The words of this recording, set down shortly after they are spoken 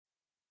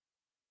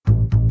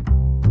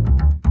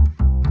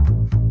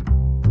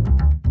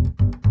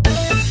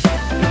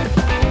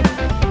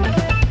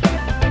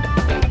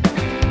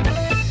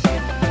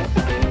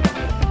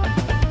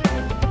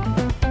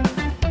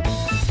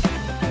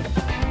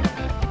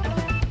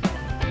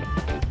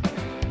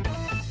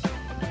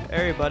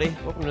Hey everybody,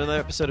 welcome to another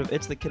episode of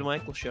It's the Kid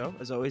Michael Show.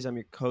 As always, I'm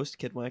your host,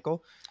 Kid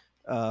Michael.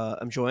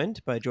 I'm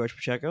joined by George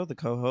Pacheco, the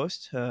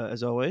co-host,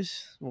 as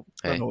always. Well,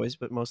 not Hey. always,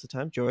 but most of the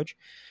time. George,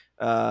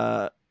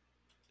 uh,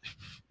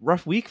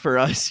 rough week for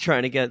us Yeah,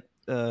 trying to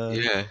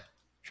yeah,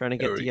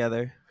 get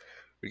together.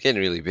 we're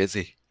getting really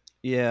busy.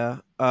 Yeah.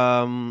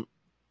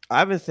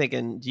 I've been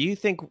thinking. Do you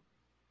think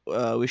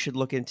we should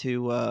look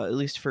into at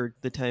least for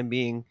the time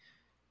being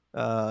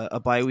a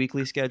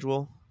bi-weekly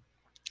schedule?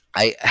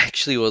 I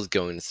actually was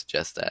going to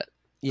suggest that.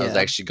 I was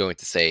Yeah. actually going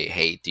to say,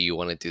 hey, do you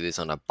want to do this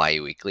on a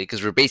bi-weekly?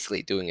 Because we're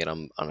basically doing it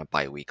on a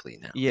bi-weekly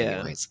now, Yeah.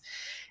 anyways.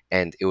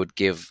 And it would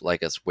give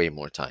like us way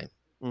more time.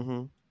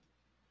 Mm-hmm.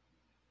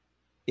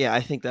 Yeah,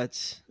 I think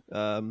that's.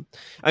 I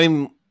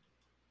mean,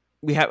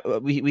 we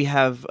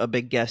have a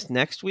big guest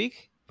next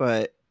week,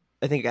 but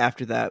I think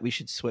after that we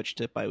should switch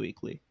to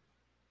biweekly.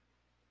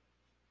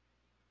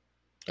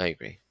 I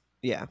agree.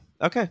 Yeah.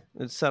 Okay.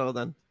 It's settled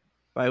then.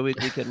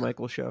 Biweekly Kid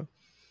Michael show.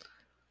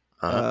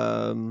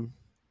 Uh-huh. Um.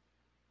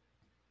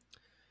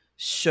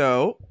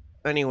 So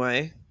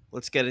anyway,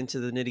 let's get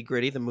into the nitty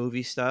gritty, the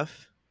movie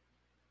stuff.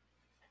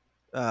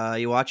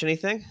 You watch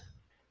anything?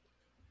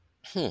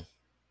 Hmm.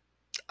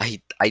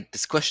 I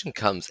this question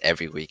comes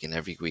every week, and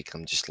every week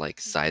I'm just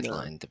like No.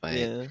 sidelined by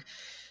it.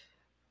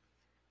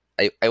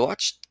 Yeah. I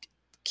watched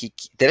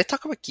Kiki. Did I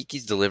talk about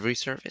Kiki's Delivery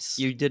Service?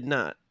 You did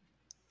not.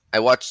 I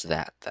watched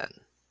that then.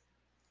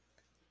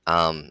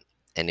 Um,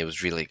 and it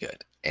was really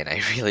good, and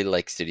I really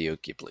like Studio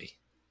Ghibli,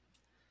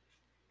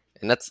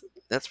 and that's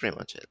pretty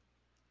much it.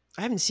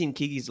 I haven't seen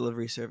Kiki's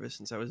Delivery Service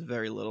since I was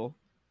very little.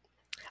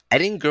 I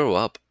didn't grow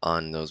up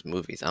on those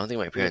movies. I don't think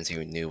my Yeah. parents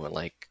even knew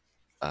what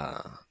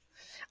uh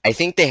I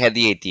think they had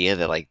the idea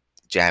that like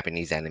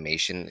Japanese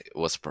animation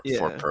was for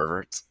Yeah.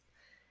 perverts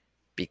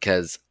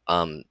because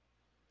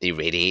they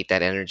radiate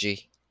that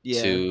energy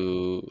Yeah.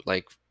 to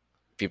like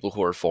people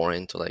who are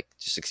foreign to like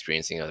just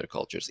experiencing other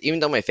cultures. Even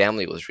though my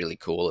family was really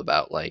cool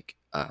about like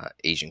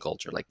Asian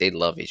culture, like they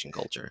love Asian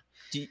culture.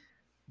 Do you,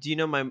 do you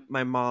know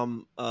my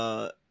mom?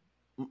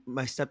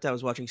 My stepdad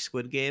was watching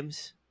Squid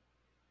Games,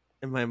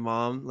 and my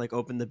mom like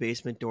opened the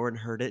basement door and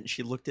heard it, and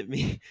she looked at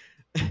me.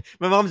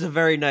 My mom's a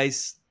very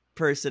nice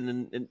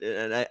person,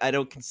 and I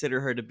don't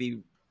consider her to be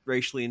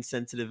racially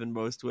insensitive in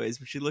most ways,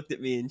 but she looked at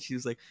me and she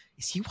was like,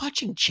 "Is he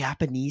watching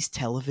Japanese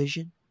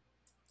television?"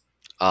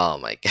 Oh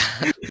my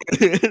god.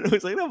 And I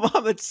was like, "No,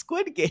 mom, it's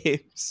Squid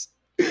Games."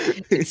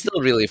 It's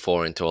still really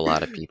foreign to a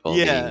lot of people,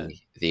 Yeah.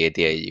 the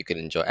idea you could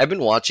enjoy. I've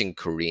been watching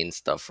Korean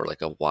stuff for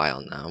like a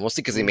while now,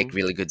 mostly because they make Mhm.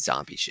 really good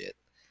zombie shit.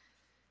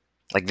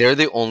 Like they're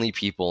the only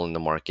people in the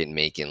market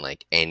making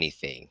like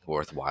anything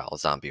worthwhile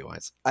zombie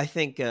wise. I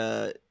think.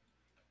 I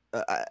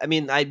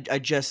mean, I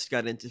just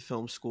got into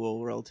film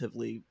school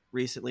relatively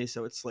recently,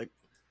 so it's like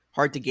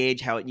hard to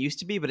gauge how it used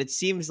to be. But it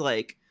seems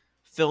like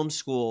film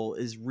school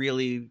is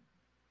really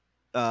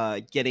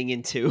getting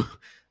into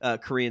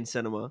Korean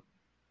cinema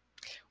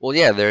Well,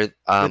 yeah, they're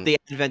with the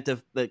advent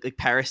of like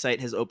Parasite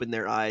has opened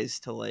their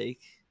eyes to like,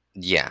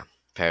 yeah, and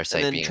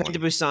Parasite then being Train to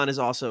one. Busan is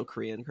also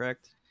Korean,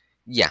 correct?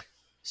 Yeah,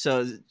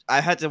 So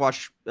I had to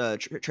watch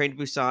Train to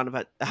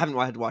Busan. I haven't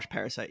had to watch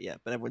Parasite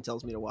yet, but everyone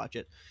tells me to watch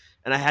it,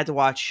 and I had to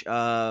watch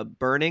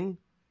Burning,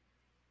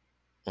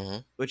 hmm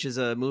which is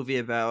a movie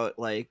about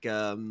like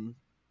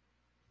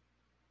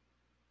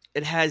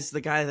it has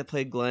the guy that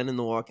played Glenn in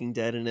The Walking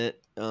Dead in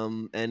it,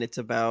 and it's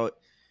about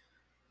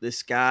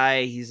this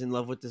guy. He's in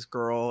love with this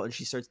girl, and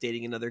she starts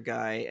dating another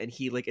guy, and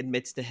he like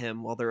admits to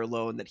him while they're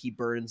alone that he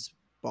burns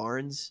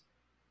barns,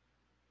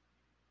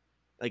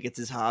 like it's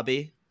his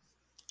hobby.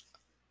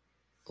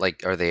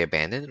 like are they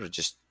abandoned or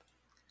just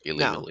No,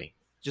 illegally?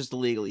 just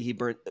illegally. He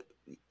That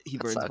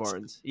burns sucks.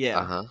 barns. Uh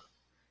Yeah, huh.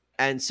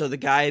 and so the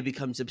guy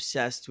becomes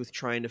obsessed with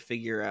trying to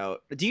figure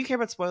out. Do you care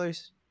about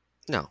spoilers?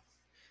 No.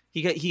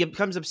 He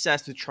becomes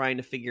obsessed with trying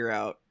to figure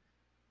out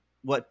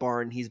what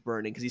barn he's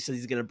burning because he says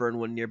he's going to burn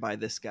one nearby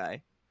this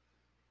guy.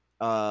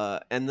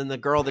 And then the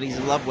girl that he's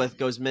in love with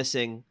goes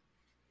missing,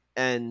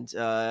 and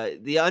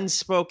the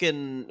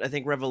unspoken, I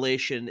think,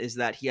 revelation is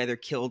that he either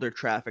killed or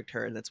trafficked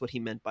her, and that's what he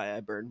meant by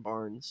 "I burn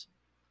barns."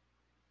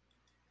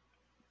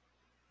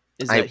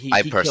 Is that I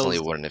he personally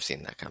kills wouldn't have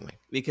seen that coming.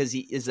 because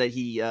he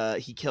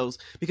kills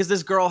because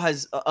this girl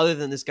has other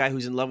than this guy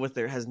who's in love with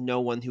her has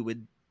no one who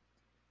would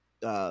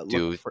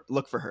Dude,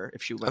 look for her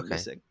if she went okay.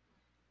 missing.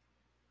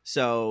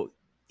 So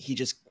he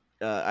just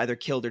either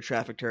killed or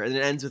trafficked her, and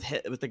it ends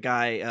with the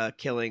guy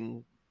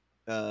killing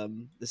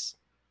this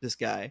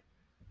guy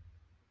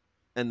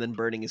and then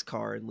burning his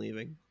car and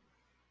leaving.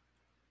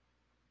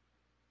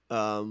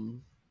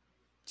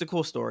 It's a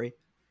cool story.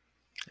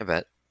 I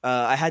bet.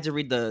 I had to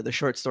read the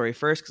short story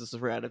first because this was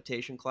for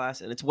adaptation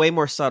class, and it's way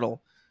more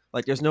subtle.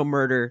 Like there's no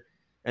murder,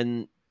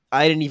 and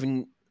I didn't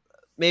even.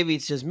 Maybe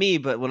it's just me,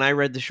 but when I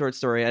read the short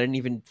story, I didn't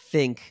even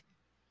think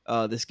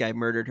this guy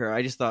murdered her.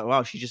 I just thought,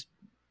 wow, she just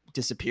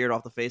disappeared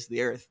off the face of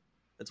the earth.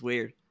 That's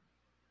weird.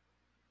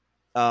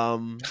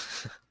 Um,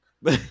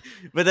 but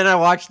then I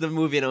watched the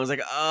movie and I was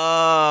like,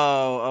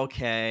 oh,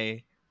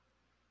 okay.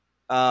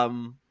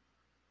 Um,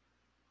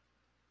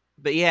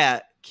 but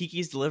yeah,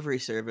 Kiki's Delivery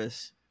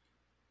Service.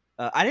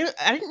 I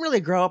didn't really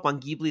grow up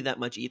on Ghibli that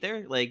much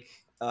either. Like,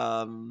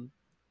 um,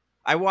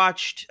 I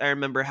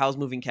remember Howl's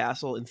Moving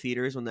Castle in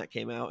theaters when that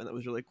came out, and that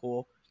was really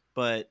cool.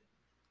 But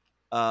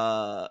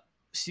uh,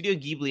 Studio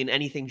Ghibli and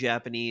anything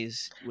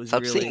Japanese was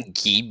Stop really. saying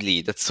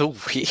Ghibli. That's so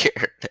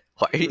weird.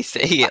 Why are you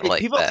saying it like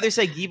People that? either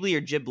say Ghibli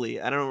or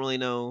Ghibli. I don't really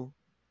know.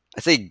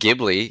 I say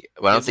Ghibli,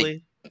 but I don't say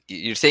Ghibli.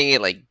 you're saying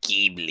it like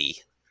Ghibli.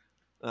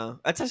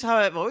 That's just how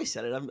I've always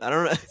said it. I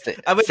don't know. Say,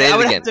 I would say I it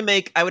would have again. to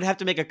make I would have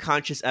to make a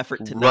conscious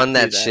effort to not Run do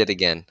that that. shit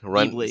again.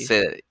 Run. Ghibli. Say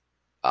it.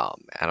 Oh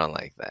man, I don't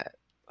like that.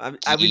 I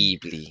would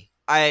Ghibli.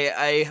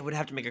 I would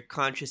have to make a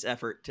conscious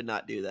effort to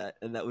not do that,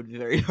 and that would be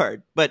very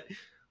hard. But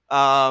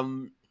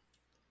um,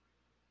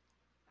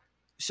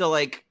 so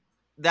like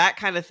that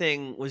kind of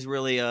thing was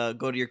really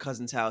go to your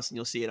cousin's house and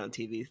you'll see it on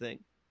TV thing.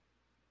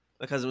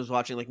 My cousin was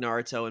watching like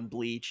Naruto and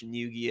Bleach and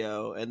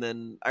Yu-Gi-Oh, and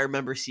then I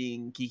remember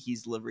seeing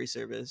Kiki's Delivery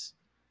Service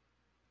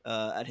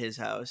at his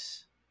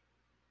house.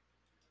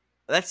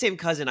 That same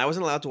cousin, I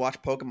wasn't allowed to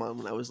watch Pokemon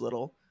when I was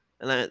little,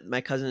 and my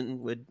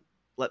cousin would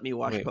let me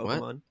watch Wait, what?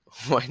 Pokemon.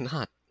 Why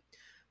not?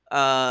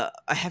 I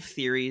have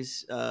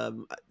theories.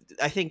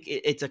 I think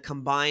it's a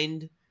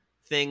combined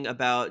thing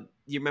about.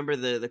 You remember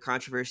the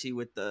controversy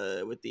with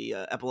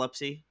the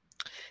epilepsy?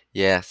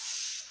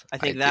 Yes, I I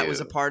think that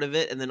was a do. part of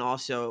it, and then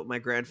also my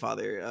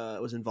grandfather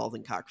was involved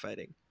in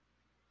cockfighting,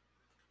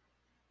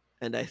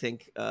 and I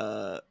think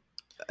that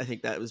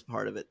was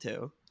part of it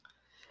too.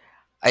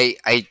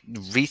 I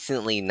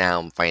recently now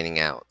I'm finding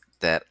out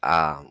that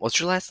what's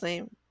your last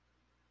name?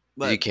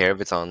 Do you But care if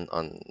it's on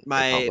like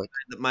my public?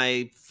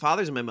 my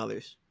father's and my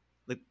mother's,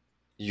 like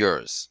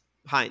Yours.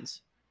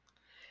 Heinz.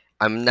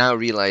 I'm now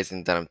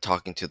realizing that I'm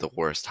talking to the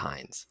worst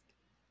Heinz.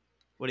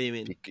 What do you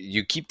mean?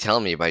 You keep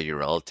telling me about your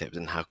relatives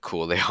and how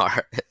cool they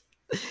are,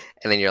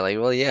 and then you're like,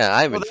 well, yeah,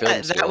 I'm Well, in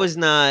film school.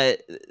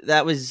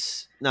 that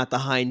was not the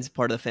Heinz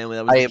part of the family.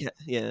 That was I the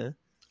yeah.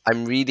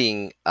 I'm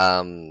reading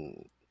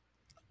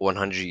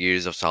 100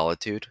 Years of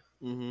Solitude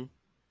Mm-hmm.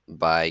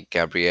 by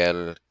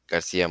Gabriel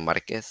Garcia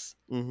Marquez.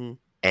 Mm-hmm.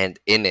 And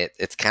in it,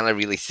 it's kind of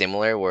really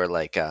similar where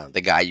like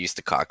the guy used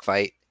to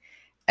cockfight,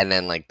 and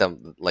then like the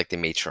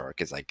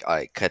matriarch is like,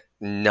 I cut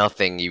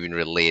nothing even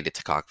related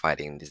to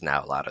cockfighting is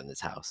now allowed in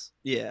this house.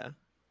 Yeah.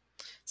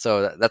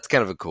 So that's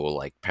kind of a cool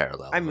like I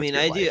parallel with mean,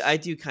 your I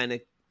life. do kind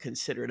of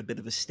consider it a bit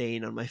of a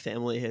stain on my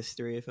family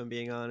history, if I'm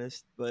being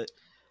honest. But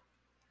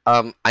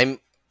I'm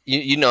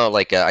you know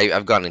like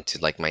I've gone into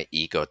like my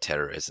eco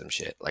terrorism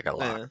shit like a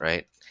lot, yeah,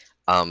 right?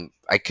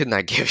 I could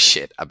not give a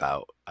shit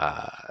about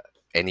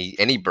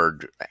any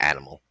bird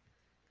animal.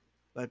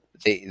 but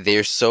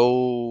They're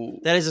so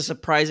that is a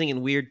surprising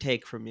and weird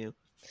take from you.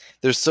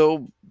 they're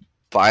so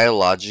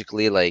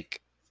biologically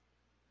like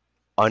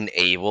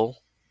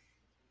unable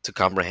to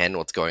comprehend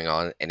what's going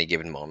on at any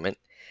given moment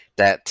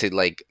that to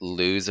like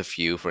lose a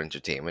few for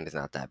entertainment is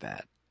not that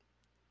bad.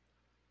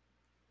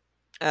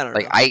 I don't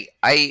Like know.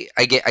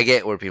 I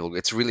get where people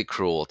it's really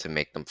cruel to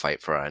make them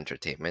fight for our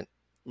entertainment.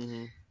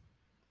 Hmm.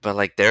 But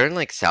like they're in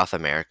like South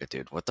America,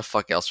 dude. What the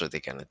fuck else are they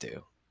gonna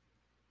do?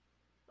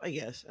 I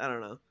guess I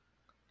don't know.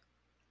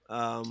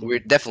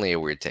 Weird, definitely a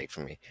weird take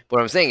for me. But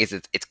what I'm saying is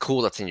it's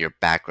cool that's in your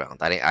background.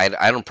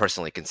 I don't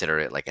personally consider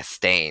it like a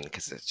stain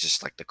because it's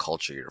just like the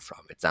culture you're from.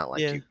 It's not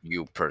like Yeah,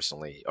 you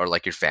personally or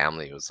like your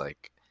family was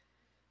like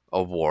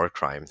a war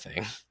crime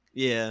thing.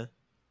 yeah.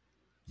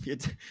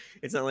 It's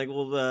it's not like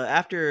well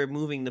after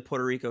moving to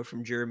Puerto Rico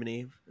from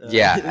Germany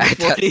Yeah, in the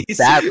 40s,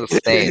 that's a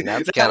stain.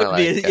 That's that kind of would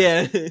be like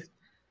yeah.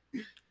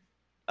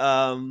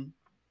 Um.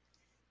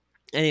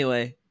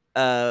 Anyway,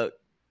 uh,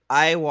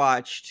 I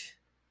watched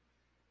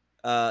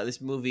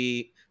this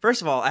movie.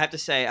 First of all, I have to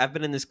say I've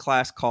been in this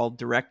class called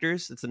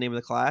Directors. That's the name of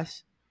the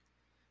class,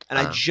 and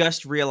I uh,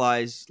 just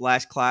realized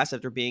last class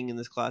after being in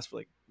this class for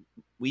like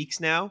weeks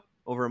now,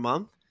 over a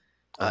month.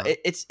 uh,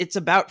 It's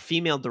about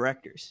female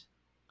directors.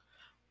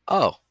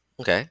 oh,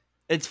 okay.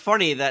 It's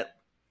funny that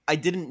I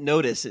didn't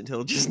notice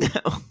until just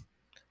now.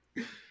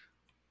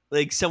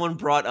 Like someone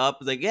brought up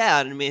like yeah,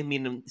 I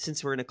mean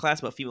since we're in a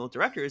class about female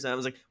directors, I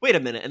was like wait a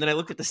minute, and then I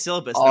looked at the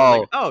syllabus and I was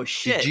like Oh, oh did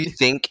shit, you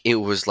think it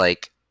was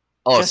like?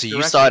 Oh, so just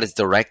you saw it directors. as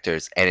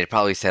directors, and it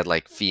probably said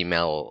like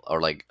female or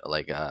like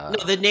No,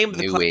 the name of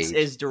the new class age.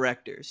 is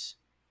directors,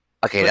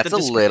 Okay, but the that's a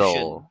description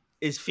little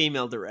is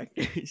female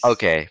directors.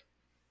 okay.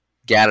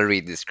 Gotta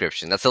read the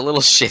description. That's a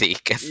little shitty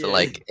because Yeah.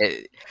 like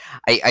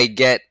I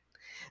get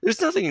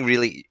there's nothing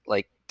really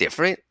like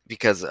different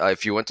because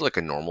if you went to like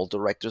a normal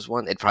director's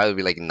one, it'd probably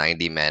be like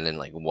 90 men and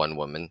like one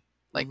woman,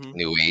 like Hmm.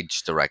 new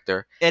age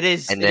director, It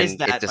is. and It is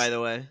then it that, by just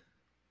the way.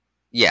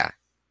 yeah.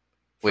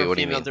 Wait, For what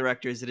do you female mean?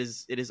 directors, it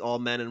is all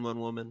men and one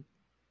woman.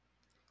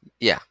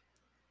 Yeah.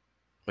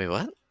 Wait,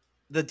 what?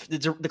 The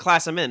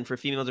class I'm in for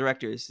female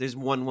directors, there's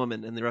one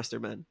woman and the rest are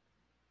men.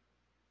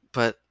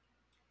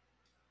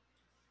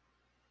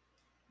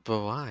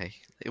 But why?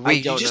 I Wait,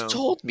 you don't just know.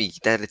 told me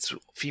that it's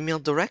female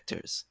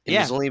directors, and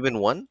there's Yeah, only been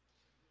one.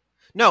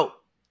 no,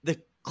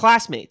 the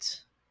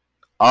classmates.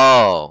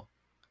 Oh,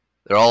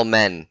 they're all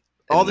men,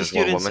 All and the there's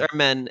one students woman. are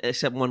men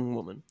except one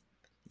woman.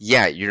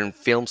 Yeah, you're in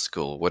film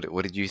school. What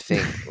did you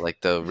think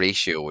like the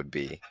ratio would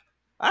be?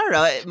 I don't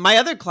know. My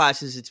other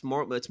classes, it's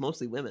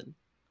mostly women.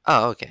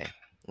 Oh, okay,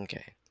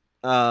 okay.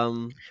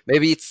 Um,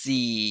 Maybe it's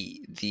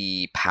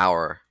the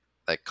power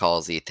that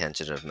calls the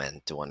attention of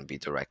men to want to be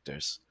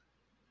directors.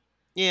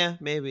 yeah,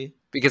 maybe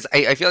Because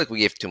I feel like we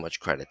give too much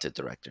credit to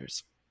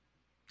directors.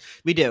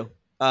 we do.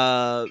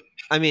 Uh,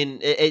 I mean,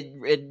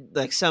 it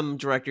like some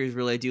directors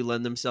really do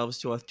lend themselves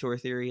to auteur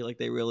theory. Like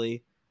they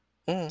really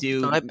No, I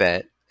do.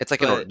 bet it's like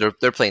But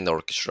they're playing the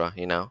orchestra,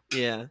 you know.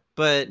 yeah,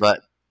 but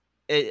But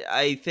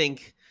I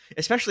think,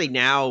 especially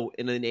now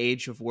in an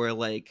age of where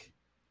like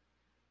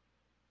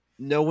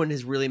no one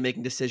is really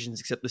making decisions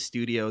except the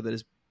studio that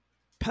is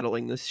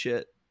peddling this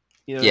shit.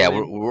 You know what I yeah,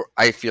 mean?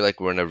 I feel like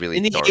we're in a really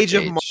In the dark age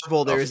of age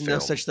Marvel, there of is no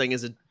film. such thing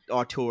as an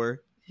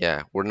auteur.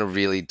 Yeah, we're in a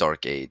really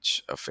dark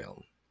age of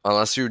film.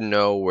 Unless you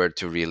know where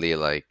to really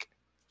like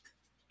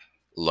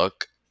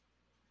look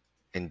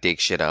and dig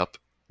shit up,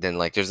 then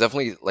like there's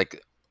definitely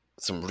like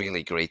some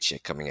really great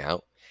shit coming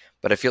out.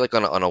 But I feel like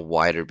on a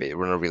wider base,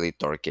 we're in a really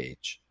dark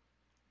age.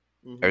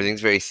 Hmm.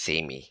 Everything's very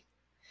samey.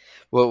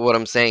 Well, what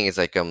I'm saying is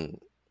like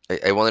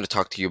I wanted to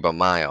talk to you about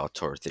my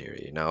auteur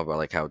theory, you know, about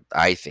like how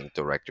I think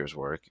directors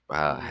work,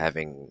 Hmm.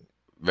 having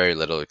very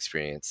little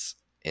experience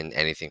in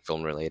anything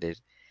film related,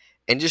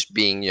 and just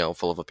being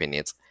full of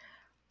opinions.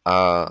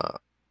 Uh,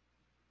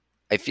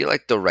 I feel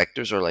like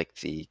directors are like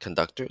the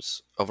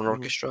conductors of an Hmm.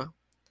 orchestra.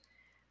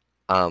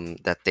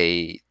 That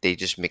they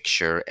just make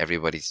sure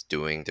everybody's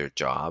doing their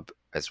job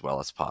as well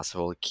as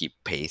possible, keep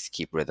pace,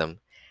 keep rhythm,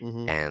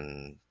 Hmm.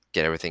 and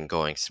get everything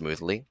going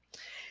smoothly.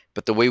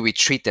 But the way we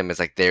treat them is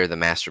like they're the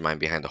mastermind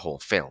behind the whole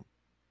film.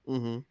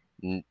 Hmm.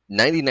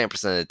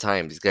 99% of the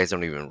time, these guys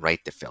don't even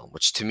write the film,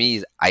 which to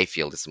me, I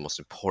feel is the most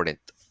important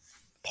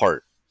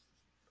part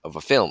of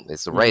a film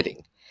is the Hmm.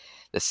 writing.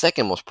 The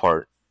second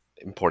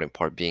important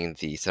part being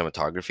the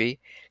cinematography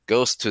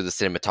goes to the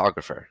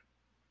cinematographer,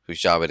 whose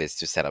job it is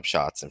to set up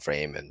shots and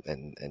frame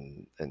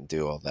and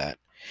do all that.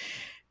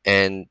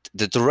 And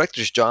the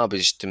director's job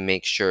is to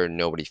make sure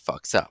nobody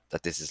fucks up,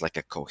 that this is like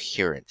a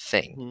coherent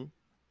thing. Hmm.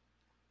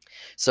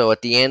 So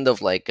at the end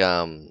of like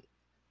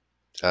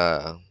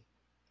uh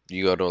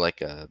you go to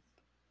like a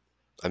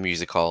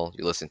music hall,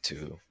 you listen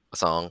to a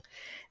song,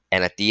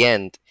 and at the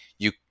end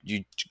you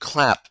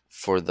clap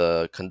for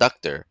the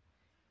conductor,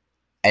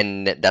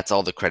 and that's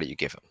all the credit you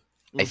give him.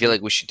 I feel Hmm.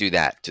 like we should do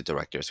that to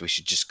directors. We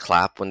should just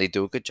clap when they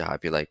do a good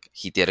job. You're like,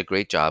 he did a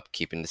great job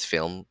keeping this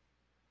film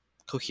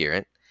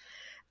coherent,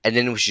 and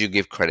then we should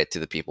give credit to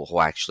the people who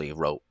actually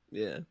wrote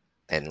Yeah,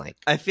 and like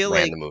I feel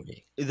ran like the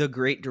movie. the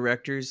great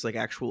directors, like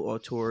actual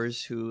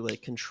auteurs who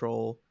like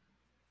control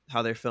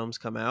how their films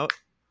come out,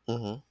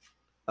 Hmm.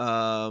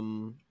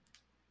 um,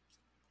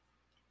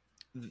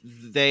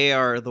 they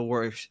are the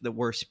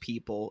worst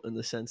people in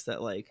the sense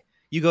that like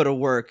you go to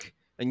work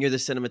and you're the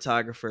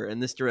cinematographer,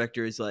 and this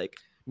director is like,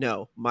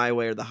 no, my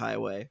way or the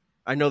highway.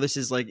 I know this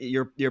is like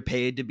you're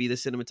paid to be the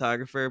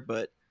cinematographer,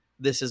 but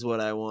this is what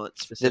I want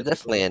They're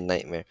definitely specifically. a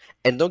nightmare.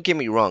 And don't get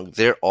me wrong,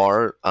 there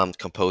are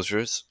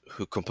composers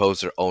who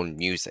compose their own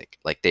music.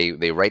 Like they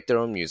write their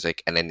own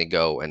music and then they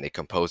go and they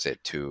compose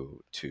it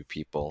to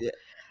people. Yeah.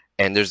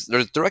 And there's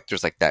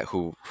directors like that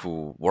who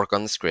work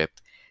on the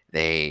script.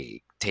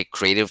 They take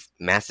creative,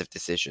 massive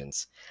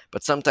decisions.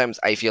 But sometimes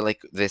I feel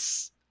like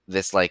this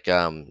like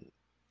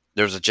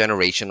there's a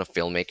generation of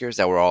filmmakers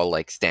that were all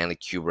like Stanley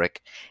Kubrick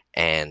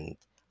and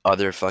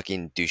other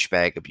fucking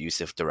douchebag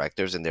abusive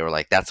directors, and they were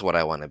like, that's what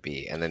I want to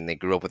be. And then they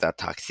grew up with that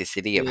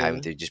toxicity of having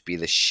Yeah, to just be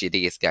the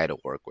shittiest guy to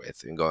work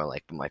with and going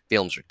like, but my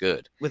films are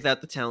good. without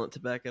the talent to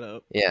back it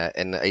up. Yeah,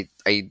 and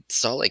I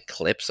saw like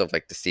clips of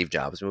like the Steve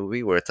Jobs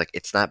movie where it's like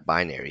it's not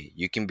binary.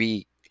 You can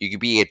be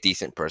a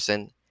decent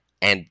person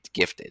and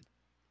gifted.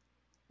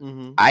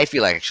 Hmm. I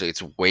feel like actually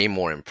it's way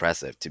more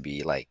impressive to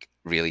be like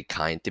really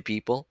kind to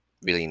people,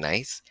 really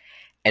nice,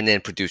 and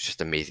then produce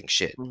just amazing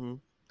shit. Hmm.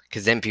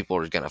 Because then people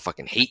are gonna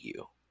fucking hate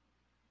you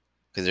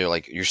because they're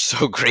like, you're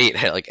so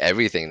great at like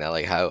everything that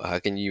like how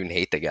can you even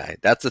hate the guy?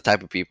 That's the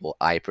type of people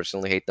I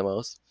personally hate the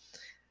most.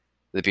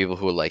 The people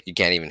who are like you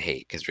can't even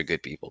hate because they're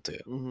good people too.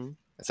 Hmm.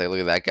 It's like look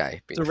at that guy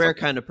It's being a a rare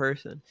fucking kind of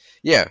person.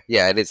 yeah,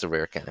 yeah. It is a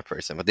rare kind of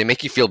person, but they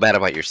make you feel bad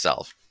about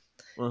yourself.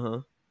 Uh huh.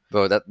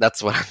 But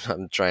that's what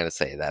I'm trying to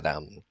say. That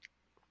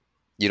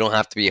you don't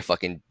have to be a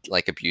fucking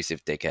like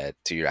abusive dickhead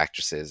to your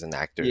actresses and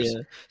actors.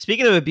 Yeah.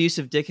 Speaking of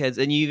abusive dickheads,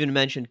 and you even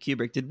mentioned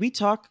Kubrick. Did we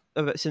talk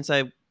about since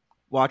I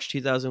watched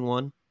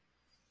 2001?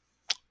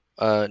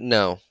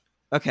 No.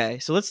 Okay,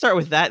 so let's start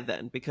with that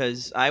then,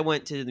 because I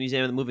went to the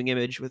Museum of the Moving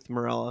Image with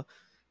Morella,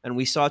 and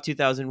we saw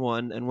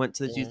 2001 and went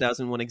to the Mhm.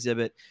 2001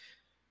 exhibit.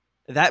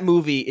 That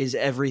movie is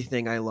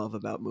everything I love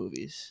about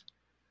movies.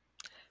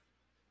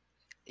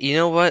 You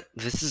know what?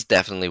 This is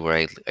definitely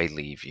where I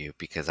leave you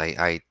because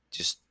I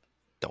just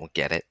don't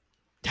get it.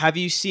 Have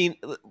you seen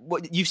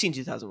what you've seen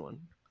 2001?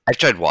 I've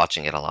tried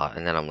watching it a lot,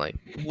 and then I'm like,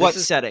 this What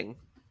is. setting?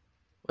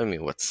 I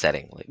mean, what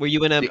setting? Like, Were you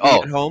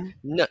oh at home?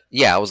 no,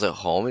 yeah, I was at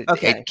home. It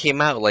Okay. came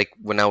out like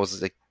when I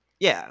was like,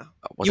 Yeah.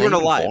 was You I weren't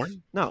even alive.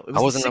 born? No, it I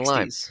was the wasn't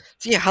alive. 60s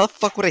So yeah, how the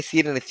fuck would I see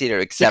it in the theater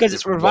except because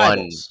it's this one?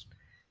 revivals.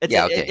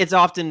 Yeah, okay. It's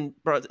often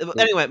So,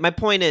 anyway. My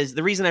point is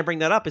the reason I bring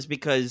that up is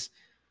because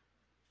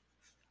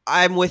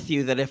I'm with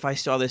you that if I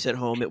saw this at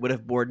home, it would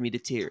have bored me to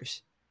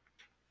tears.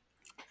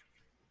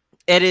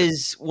 It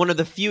is one of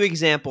the few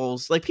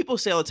examples. Like people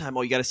say all the time,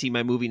 "Oh, you got to see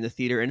my movie in the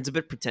theater," and it's a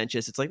bit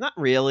pretentious. It's like not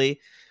really.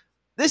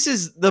 This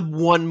is the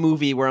one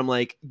movie where I'm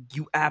like,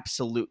 you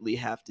absolutely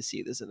have to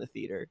see this in the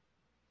theater.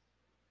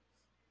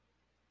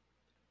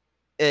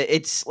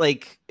 It's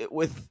like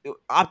with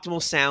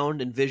optimal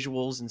sound and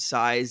visuals and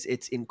size,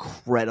 it's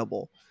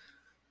incredible.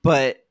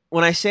 But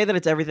when I say that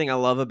it's everything I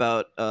love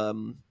about a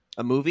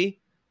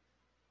movie,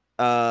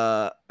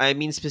 I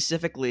mean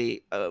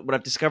specifically what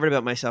I've discovered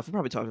about myself. We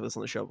probably talked about this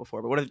on the show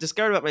before, but what I've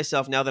discovered about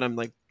myself now that I'm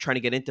like trying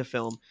to get into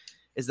film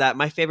is that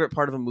my favorite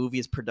part of a movie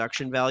is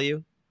production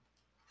value,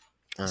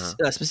 uh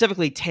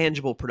specifically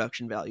tangible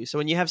production value. So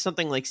when you have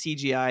something like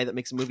CGI that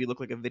makes a movie look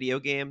like a video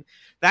game,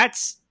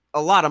 that's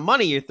a lot of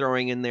money you're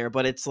throwing in there,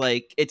 but it's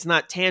like it's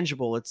not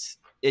tangible.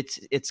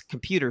 It's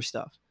computer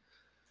stuff.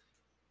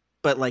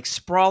 But like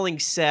sprawling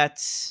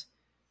sets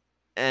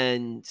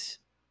and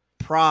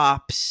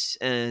props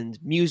and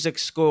music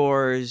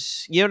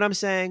scores, you know what I'm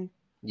saying?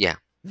 yeah,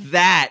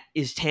 That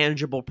is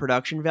tangible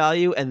production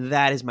value, and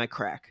that is my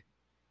crack.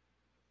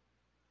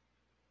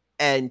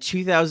 And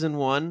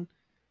 2001,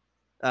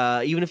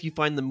 even if you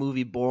find the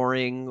movie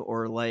boring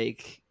or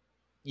like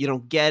you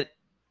don't get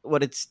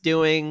what it's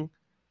doing,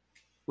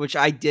 which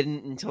I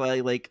didn't until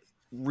I like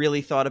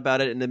really thought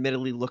about it and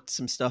admittedly looked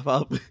some stuff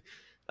up.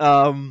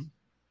 um,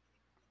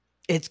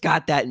 it's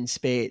got that in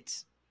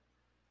spades.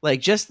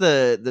 Like just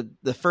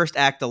the first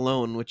act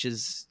alone, which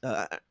is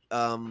the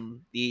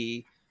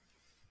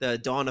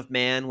Dawn of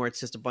Man, where it's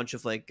just a bunch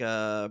of like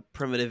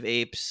primitive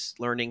apes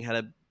learning how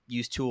to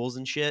use tools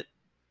and shit.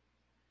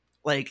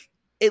 Like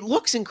it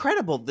looks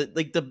incredible.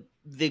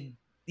 The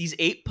these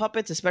ape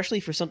puppets, especially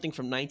for something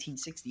from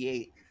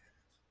 1968,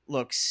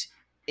 looks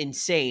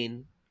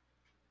insane.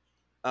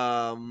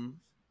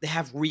 They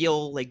have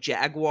real like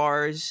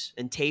jaguars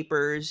and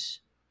tapirs.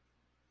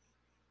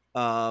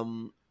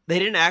 They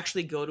didn't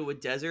actually go to a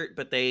desert,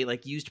 but they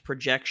like used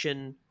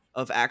projection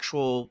of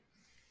actual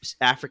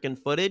African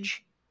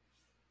footage,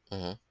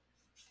 hmm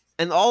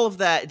and all of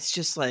that. It's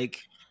just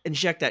like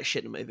inject that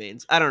shit in my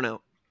veins. I don't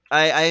know.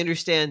 I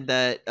understand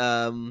that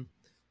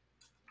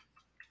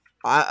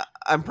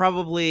I'm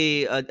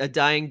probably a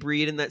dying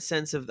breed in that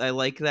sense of I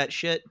like that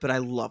shit, but I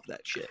love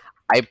that shit.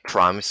 I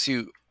promise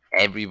you,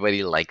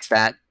 everybody likes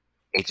that.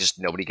 It just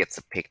nobody gets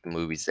to pick the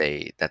movies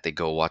they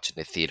go watch in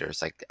the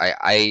theaters. Like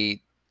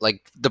I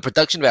like the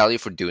production value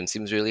for Dune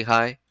seems really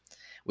high,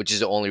 which is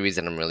the only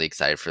reason I'm really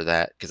excited for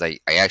that because I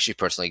actually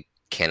personally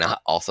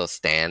cannot also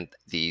stand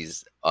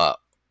these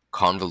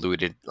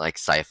convoluted like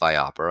sci-fi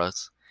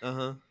operas. Uh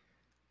huh.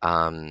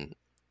 Um,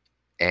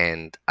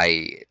 and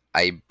I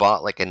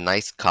bought like a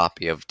nice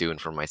copy of Dune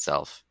for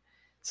myself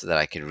so that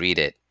I could read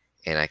it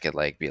and I could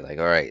like be like,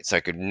 all right, so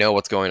I could know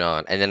what's going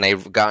on. And then I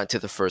got to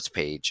the first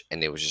page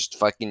and it was just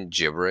fucking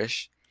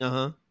gibberish. Uh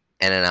huh.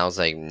 And then I was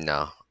like,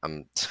 no,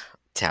 I'm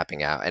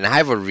tapping out. And I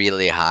have a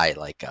really high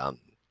like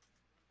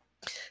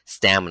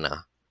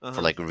stamina Uh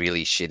for huh. like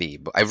really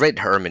shitty. But I read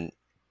Herman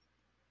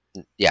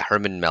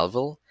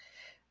Melville,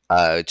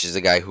 which is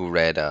the guy who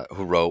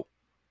wrote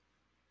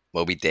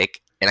Moby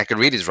Dick, and I could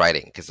read his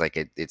writing because like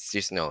it's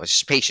just it's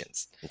just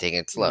patience and taking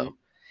it Mm-hmm. slow.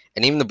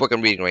 And even the book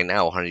I'm reading right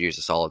now, 100 Years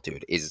of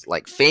Solitude, is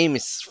like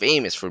famous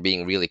for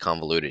being really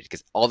convoluted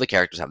because all the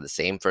characters have the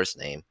same first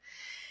name,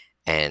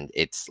 and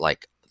it's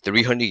like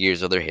 300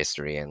 years of their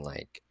history, and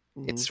like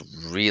Mm-hmm. it's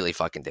really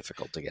fucking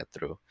difficult to get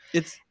through.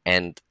 It's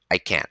And I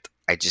can't.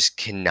 I just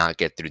cannot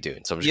get through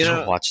Dune, so I'm you just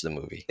gonna know watch the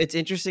movie. it's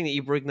interesting that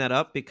you bring that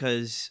up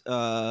because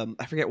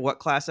I forget what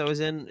class I was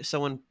in.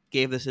 Someone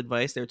gave this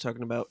advice. They were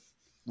talking about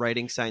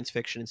writing science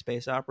fiction and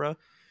space opera.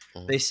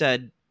 Mhm. They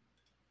said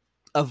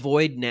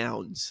avoid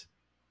nouns.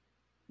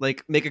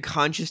 Like make a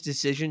conscious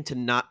decision to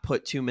not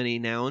put too many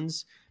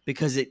nouns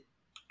because it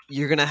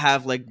you're gonna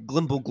have like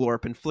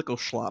Glimblglorp and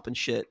Flickelschlop and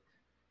shit,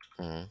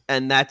 Mhm.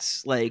 and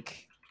that's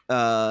like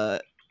uh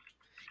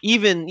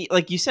even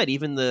like you said,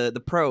 even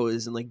the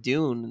pros and like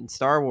Dune and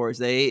Star Wars,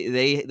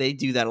 they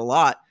do that a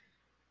lot,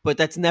 but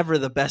that's never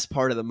the best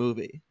part of the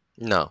movie.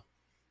 No,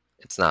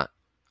 it's not.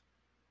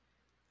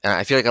 And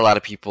I feel like a lot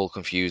of people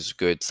confuse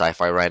good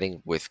sci-fi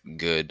writing with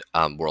good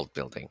world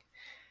building.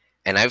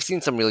 And I've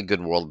seen some really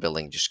good world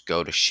building just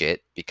go to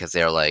shit because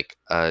they're like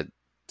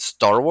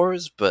Star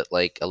Wars, but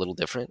like a little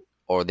different,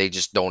 or they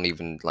just don't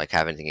even like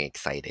have anything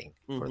exciting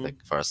Mm-hmm.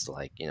 for us to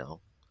like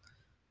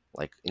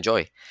like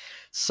enjoy.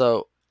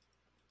 So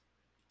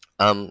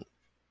um,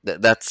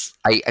 that's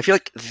I feel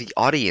like the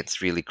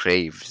audience really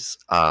craves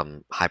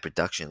high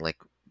production. Like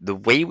the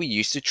way we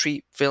used to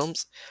treat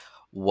films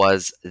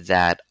was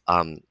that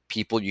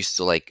people used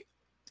to like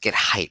get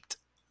hyped.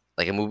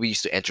 Like a movie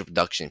used to enter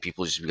production,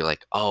 people just be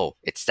like, "Oh,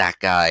 it's that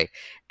guy,"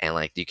 and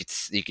like you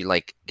could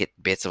like get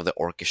bits of the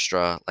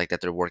orchestra like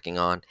that they're working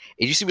on.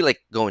 It used to be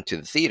like going to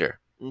the theater.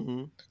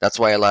 Mm-hmm. That's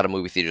why a lot of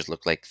movie theaters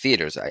look like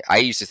theaters. I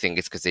used to think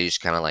it's because they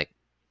just kind of like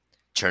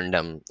turned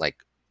them like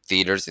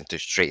theaters into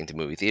straight into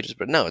movie theaters.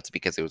 But no, it's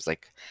because it was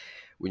like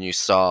when you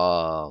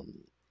saw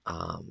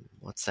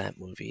what's that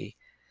movie?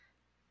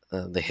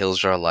 The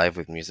Hills Are Alive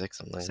with Music,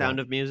 something like that. Sound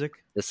of Music.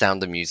 The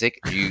Sound of Music.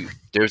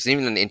 There's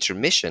even an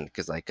intermission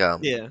because like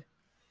Yeah,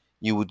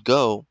 you would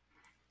go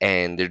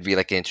and there'd be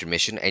like an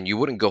intermission and you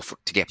wouldn't go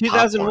to get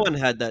popcorn. 2001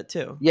 had that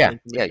too. An Yeah,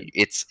 yeah.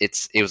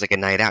 intermission. It was like a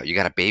night out. You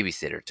got a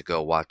babysitter to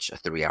go watch a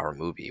 3 hour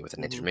movie with an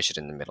Hmm.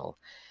 intermission in the middle,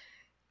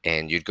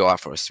 and you'd go out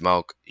for a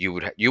smoke.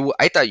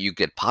 I thought you'd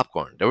get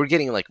popcorn. They were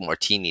getting like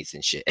martinis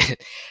and shit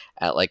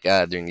at like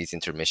during these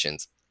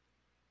intermissions.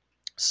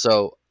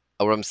 So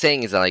what I'm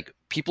saying is that like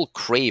people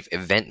crave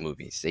event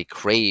movies. They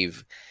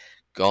crave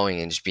going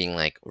and just being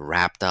like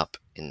wrapped up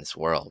in this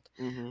world,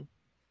 Hmm.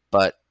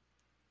 but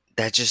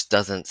that just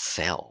doesn't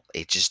sell.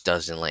 It just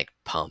doesn't like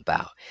pump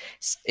out.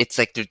 It's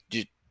like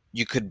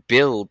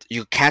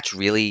you catch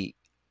really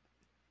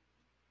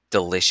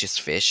delicious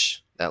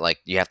fish that like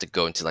you have to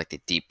go into like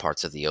the deep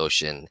parts of the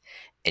ocean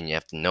and you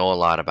have to know a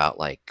lot about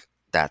like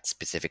that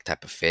specific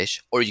type of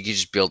fish, or you can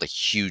just build a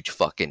huge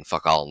fucking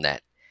fuck all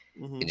net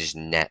Hmm. and just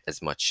net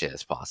as much shit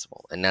as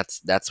possible. And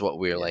that's what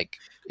we're Yeah, like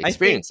I think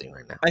experiencing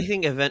right now. I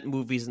think event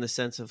movies in the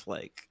sense of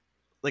like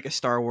a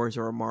Star Wars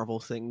or a Marvel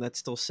thing that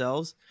still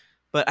sells,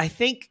 but I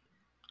think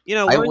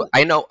one.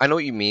 I know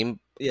what you mean.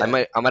 Yeah. I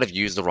might have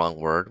used the wrong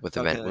word with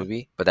event Okay.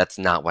 movie, but that's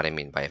not what I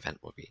mean by event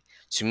movie.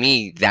 To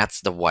me,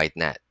 that's the wide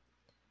net.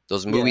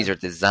 Those Yeah. movies are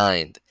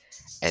designed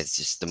as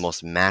just the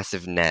most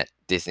massive net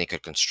Disney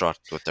could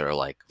construct with their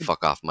like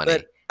fuck off money.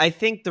 But I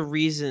think the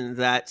reason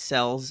that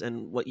sells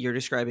and what you're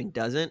describing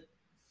doesn't,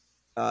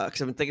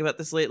 because I've been thinking about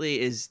this lately,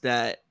 is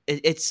that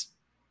it's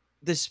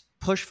this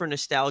push for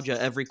nostalgia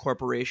every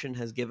corporation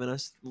has given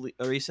us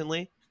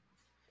recently.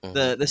 Hmm.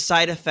 The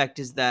side effect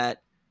is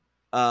that,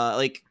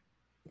 like,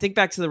 think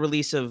back to the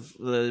release of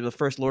the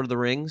first Lord of the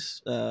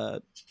Rings.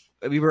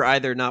 We were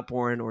either not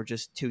born or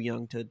just too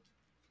young to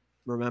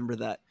remember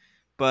that,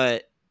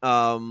 but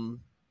that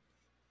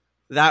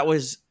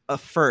was a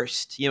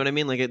first. You know what I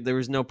mean? Like there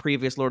was no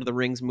previous Lord of the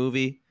Rings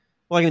movie.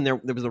 Well, I mean there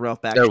was a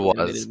Ralph Bakshi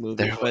animated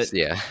movie, There was,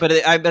 yeah. but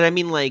I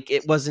mean like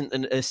it wasn't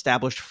an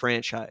established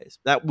franchise.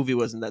 That movie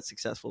wasn't that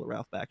successful, the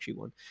Ralph Bakshi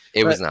one.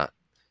 It was But not.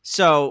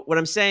 so what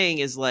I'm saying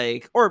is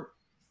like, or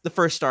the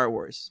first Star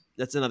Wars.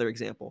 That's another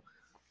example.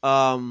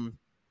 Um,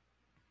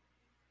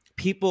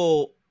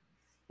 People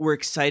were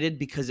excited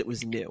because it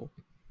was new.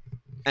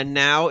 And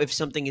now, if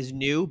something is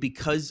new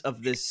because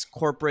of this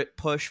corporate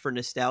push for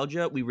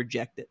nostalgia, we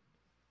reject it.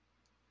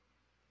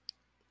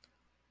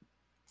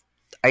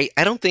 I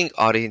don't think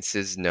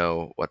audiences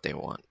know what they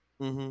want.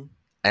 Mm-hmm.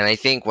 And I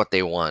think what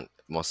they want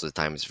most of the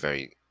time is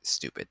very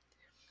stupid.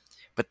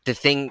 But the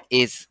thing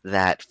is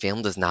that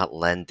film does not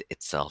lend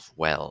itself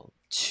well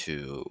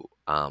to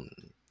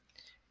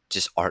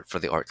just art for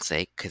the art's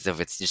sake because of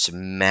its just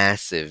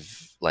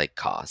massive like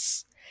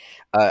costs.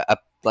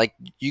 Like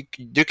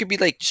there could be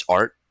like just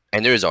art,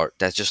 and there is art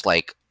that's just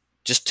like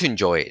just to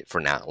enjoy it for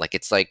now. Like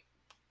it's like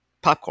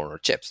popcorn or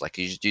chips. Like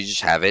you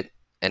just have it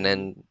and Mm-hmm.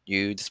 then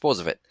you dispose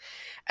of it.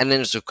 And then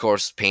there's of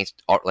course paint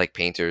art like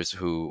painters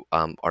who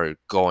are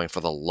going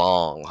for the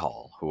long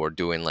haul, who are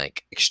doing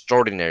like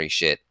extraordinary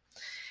shit.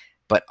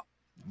 But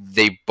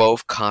they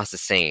both cost the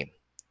same,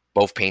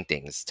 both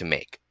paintings to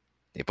make.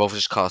 They both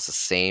just cost the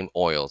same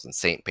oils and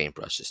same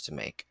paintbrushes to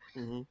make.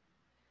 Mm-hmm.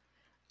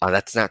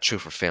 That's not true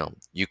for film.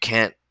 You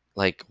can't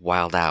like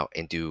wild out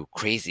and do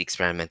crazy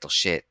experimental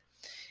shit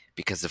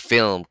because the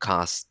film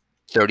costs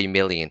 30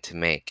 million to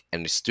make,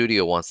 and the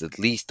studio wants at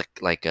least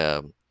like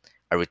a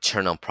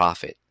return on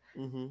profit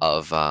Mm-hmm.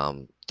 of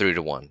 3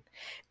 to 1,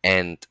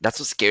 and that's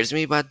what scares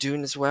me about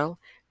Dune as well.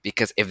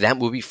 Because if that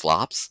movie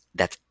flops,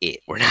 that's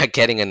it. We're not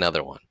getting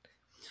another one.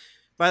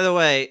 By the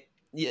way,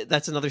 yeah,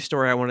 that's another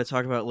story I want to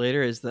talk about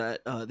later. Is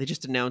that they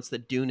just announced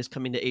that Dune is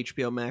coming to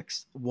HBO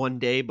Max one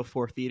day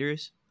before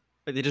theaters.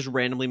 Like they just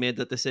randomly made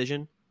that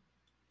decision.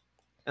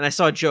 And I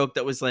saw a joke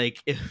that was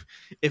like,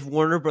 if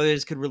Warner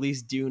Brothers could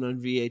release Dune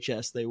on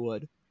VHS, they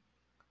would.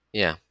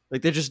 Yeah.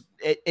 Like they're just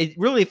it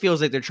really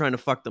feels like they're trying to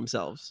fuck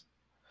themselves.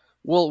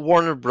 Well,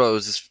 Warner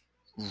Bros is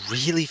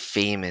really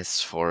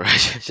famous for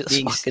just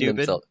Being fucking stupid.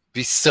 themselves.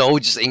 Be so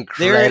just They're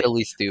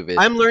incredibly stupid.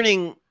 I'm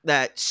learning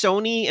that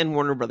Sony and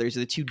Warner Brothers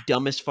are the two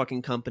dumbest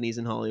fucking companies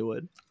in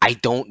Hollywood. I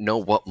don't know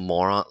what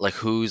moron, like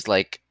who's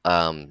like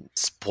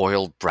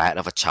spoiled brat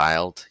of a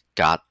child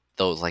got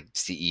those like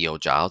CEO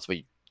jobs, but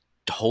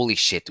holy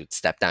shit, dude,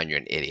 step down, you're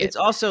an idiot. It's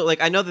also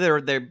like I know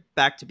that they're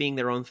back to being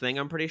their own thing.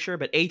 I'm pretty sure,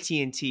 but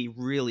AT&T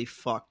really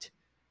fucked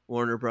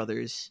Warner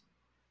Brothers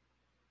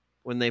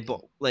when they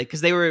bought like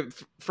because they were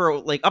for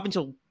like up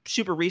until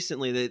super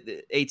recently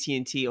the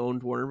AT&T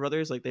owned Warner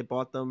Brothers. Like they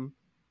bought them.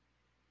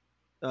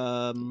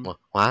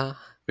 Wow,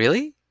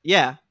 really?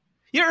 Yeah,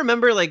 you don't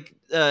remember like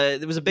there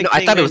was a No, big I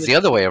thing thought it during was the the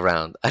other way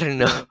around. I didn't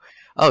know. no.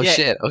 Oh Yeah,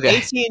 shit. Okay.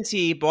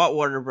 AT&T bought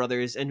Warner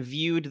Brothers and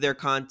viewed their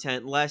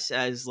content less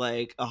as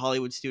like a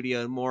Hollywood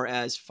studio and more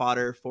as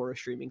fodder for a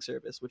streaming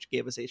service, which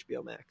gave us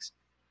HBO Max.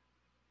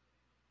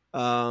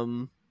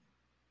 Um,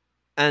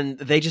 and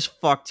they just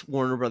fucked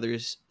Warner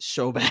Brothers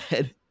so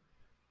bad.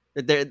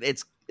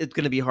 it's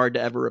going to be hard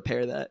to ever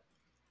repair that.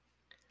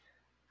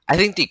 I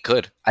think they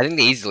could. I think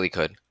they easily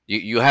could.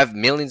 You have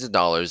millions of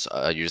dollars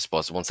at your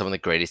disposal on some of the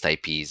greatest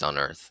IPs on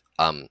earth.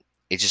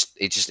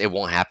 It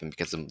won't happen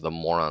because of the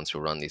morons who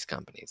run these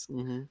companies.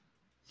 Mm-hmm.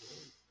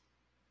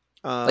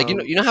 Like Um,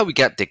 you know how we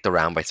got dicked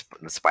around by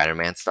the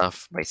Spider-Man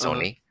stuff by uh,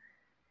 Sony.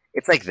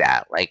 It's like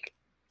that. Like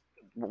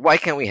why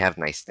can't we have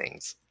nice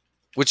things?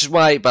 Which is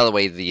why, by the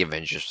way, the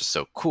Avengers was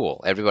so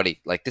cool.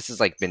 Everybody like this has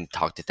like been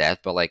talked to death,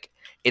 but like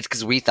it's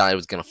because we thought it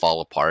was gonna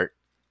fall apart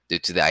due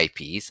to the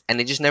IPs, and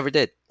it just never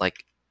did.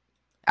 Like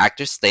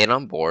actors stayed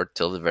on board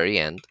till the very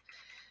end.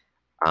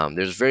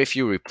 There's very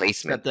few except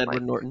replacement. Edward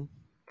Like Norton.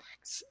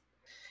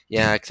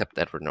 yeah, except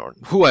Edward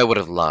Norton, who I would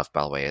have loved,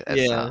 by the way, as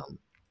Yeah,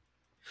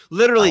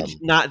 literally um,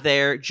 not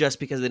there just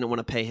because they didn't want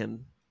to pay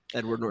him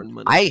Edward Norton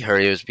money. I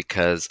heard it was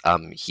because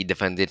he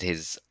defended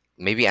his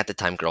maybe at the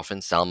time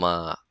girlfriend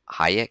Selma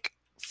Hayek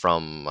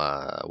from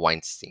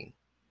Weinstein.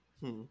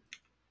 Hmm.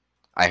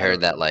 I I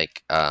heard don't that know.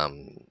 like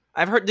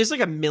I've heard there's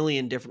like a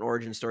million different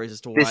origin stories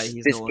as to why this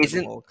he's no this longer the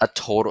isn't Hulk. a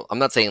total. I'm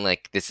not saying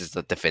like this is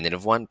the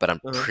definitive one, but I'm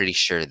Uh-huh. pretty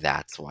sure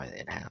that's why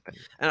it happened.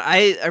 And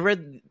I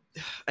read,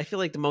 I feel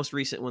like the most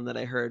recent one that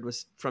I heard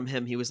was from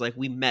him. He was like,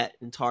 we met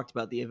and talked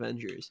about the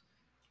Avengers,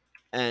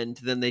 and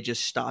then they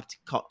just stopped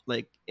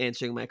like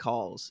answering my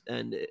calls,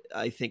 and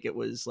I think it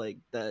was like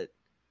that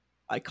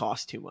I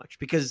cost too much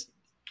because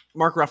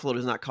Mark Ruffalo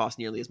does not cost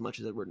nearly as much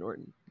as Edward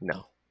Norton.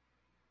 No,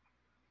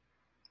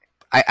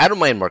 I don't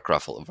mind Mark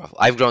Ruffalo.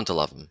 I've grown to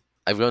love him.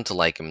 I've grown to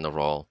like him in the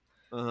role.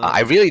 Uh-huh. I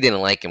really didn't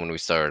like him when we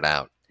started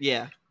out,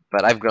 Yeah,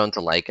 but I've grown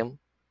to like him.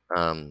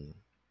 Um,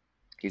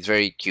 he's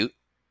very cute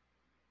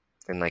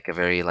and like a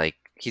very like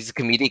he's a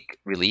comedic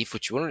relief,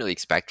 which you wouldn't really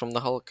expect from the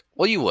Hulk.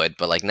 Well, you would,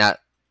 but like not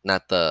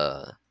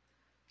the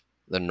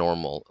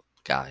normal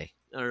guy.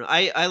 I don't know.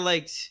 I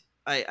liked.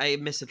 I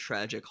miss a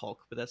tragic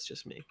Hulk, but that's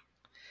just me.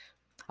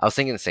 I was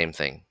thinking the same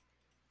thing.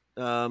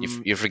 Um,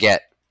 You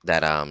forget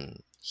that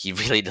he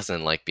really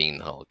doesn't like being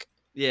the Hulk.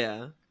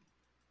 yeah.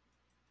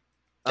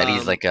 That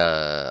he's Um, like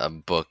a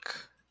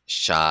book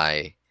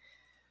shy.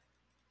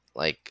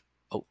 Like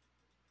oh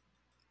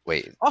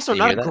wait, also did you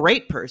not a hear that?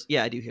 great person.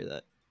 Yeah, I do hear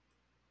that.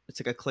 It's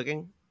like a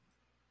clicking.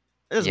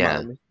 It doesn't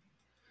bother Yeah, me.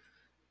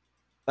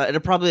 It'll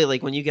probably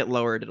like when you get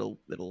lowered, it'll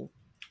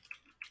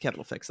Kevin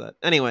will fix that.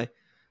 Anyway,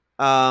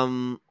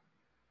 um,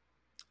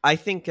 I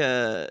think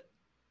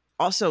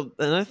also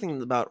another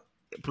thing about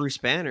Bruce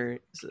Banner.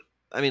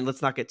 I mean,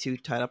 let's not get too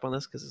tied up on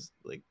this because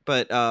like,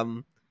 but I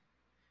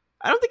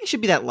don't think he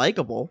should be that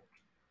likable.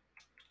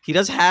 He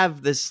does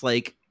have this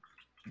like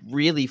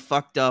really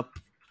fucked up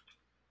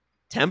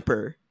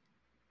temper.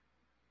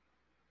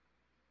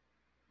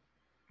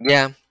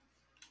 yeah.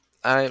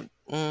 I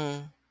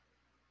mm,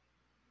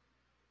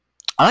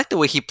 I like the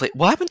way he played.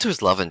 What happened to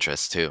his love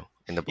interest too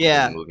in the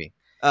Yeah. movie?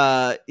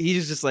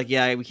 He's just like,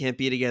 yeah, we can't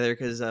be together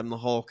because I'm the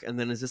Hulk, and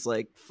then it's just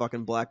like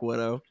fucking Black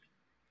Widow.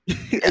 Yeah.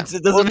 It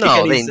Well, doesn't make no,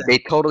 any they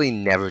sense. totally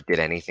never did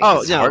anything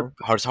Oh because no,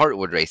 his heart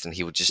would race and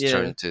he would just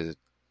turn yeah, into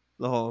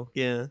the Hulk.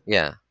 Yeah,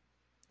 yeah.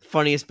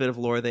 funniest bit of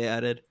lore they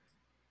added.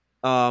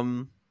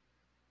 Um.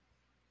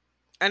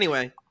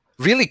 Anyway,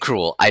 Really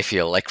cruel. I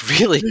feel like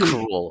really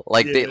cruel.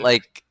 Like they yeah,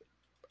 like.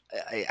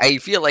 I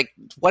feel like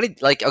what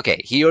did like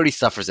okay he already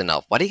suffers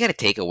enough. Why do you got to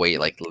take away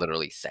like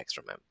literally sex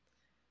from him?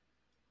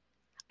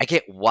 I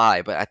get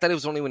why, but I thought it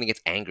was only when he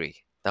gets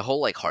angry. The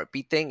whole like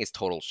heartbeat thing is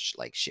total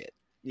like shit.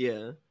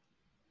 yeah.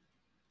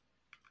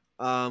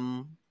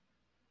 Um.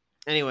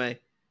 Anyway,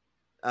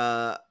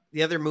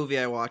 the other movie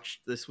I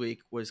watched this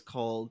week was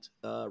called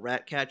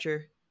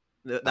Ratcatcher.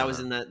 That was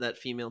Uh in that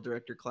female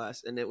director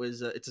class, and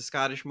it's a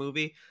Scottish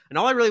movie. And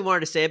all I really wanted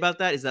to say about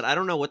that is that I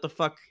don't know what the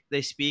fuck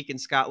they speak in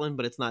Scotland,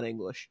 but it's not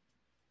English.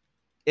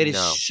 It is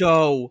no.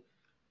 so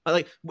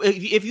like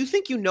if you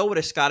think you know what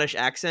a Scottish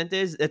accent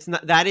is, it's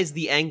not. That is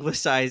the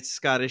anglicized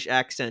Scottish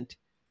accent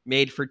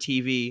made for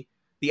TV.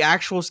 The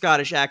actual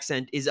Scottish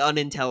accent is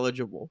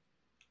unintelligible.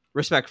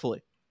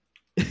 Respectfully,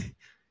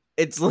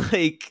 it's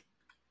like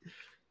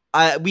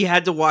we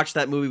had to watch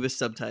that movie with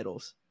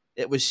subtitles.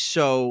 It was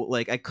so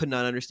like I could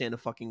not understand a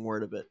fucking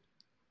word of it.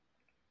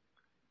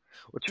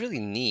 What's really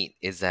neat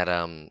is that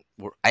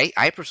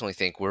I personally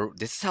think we're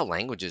this is how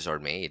languages are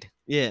made.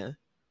 Yeah.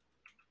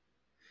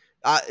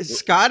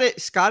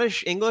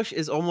 Scottish English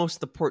is almost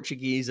the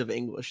Portuguese of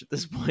English at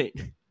this point.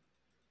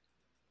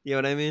 You know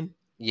what I mean?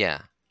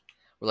 Yeah,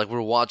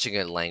 we're watching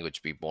a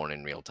language be born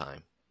in real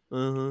time.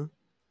 Uh-huh.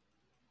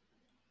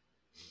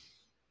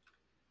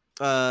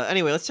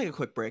 Anyway, let's take a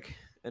quick break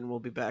and we'll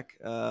be back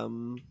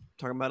talking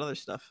about other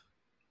stuff.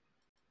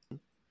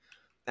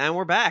 And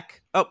we're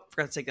back. Oh,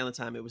 forgot to take down the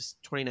time. It was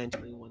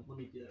 29:21. Let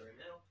me do that right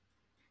now.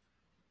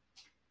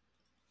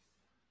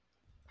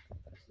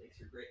 This makes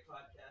for great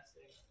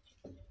podcasting.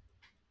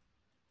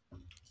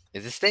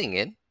 Is this staying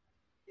in?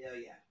 Yeah,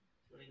 yeah.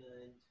 29:21.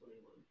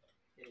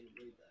 Can't even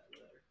read that.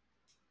 Whatever.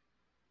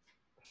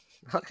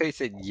 How come you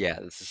said yeah?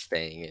 This is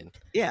staying in.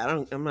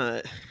 Yeah, I'm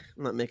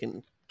not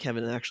making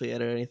Kevin actually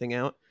edit anything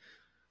out.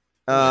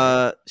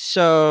 Okay.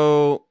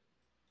 So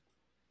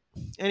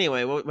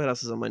Anyway, what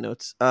else is on my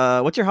notes?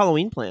 What's your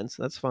Halloween plans?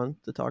 That's fun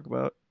to talk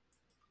about.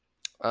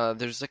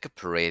 There's like a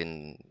parade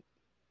in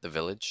the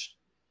village.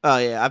 Oh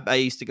yeah, I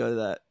used to go to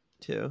that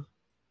too.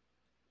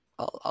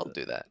 I'll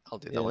do that. I'll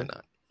do that. Why Yeah.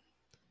 not?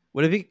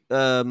 Would it be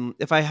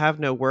if I have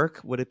no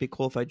work? Would it be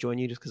cool if I join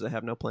you just because I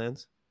have no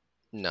plans?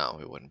 No,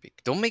 it wouldn't be.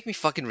 Don't make me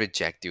fucking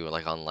reject you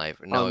like on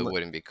live. No, it On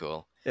wouldn't be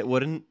cool. it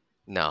wouldn't.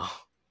 No.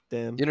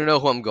 Damn. You don't know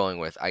who I'm going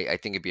with. I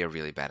think it'd be a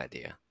really bad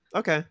idea.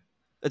 Okay.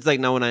 It's like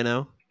no one I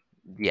know.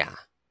 Yeah.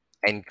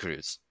 And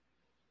Cruz.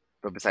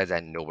 But besides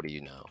that, nobody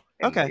you know.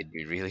 And Okay, it'd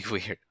be really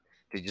weird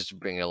to just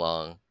bring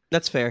along.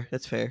 that's fair.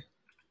 That's fair.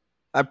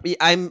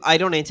 I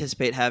don't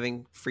anticipate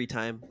having free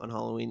time on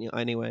Halloween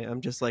anyway.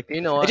 I'm just like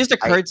You know it what? just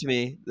occurred to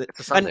me that It's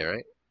a and Sunday,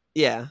 right?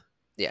 yeah,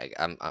 Yeah,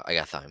 I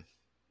got time.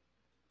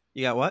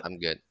 you got what? I'm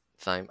good.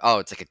 Time. Oh,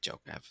 it's like a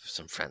joke. I have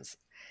some friends.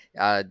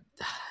 Uh,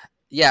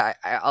 yeah,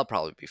 I'll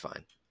probably be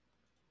fine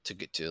to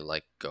get to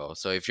like go.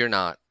 So if you're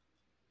not,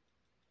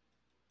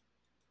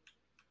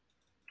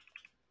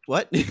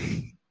 What?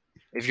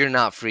 if you're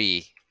not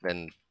free,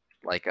 then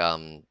like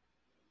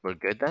we're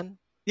good then.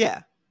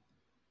 Yeah,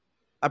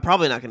 I'm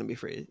probably not going to be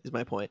free. Is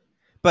my point.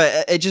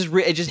 But it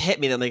just hit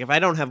me that like if I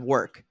don't have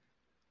work,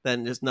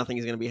 then just nothing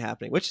is going to be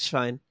happening, which is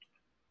fine.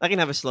 I can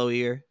have a slow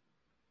year.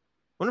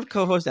 I wonder if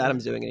co-host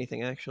Adam's doing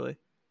anything actually.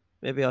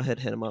 Maybe I'll hit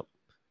him up.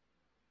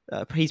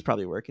 He's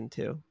probably working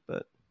too,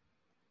 but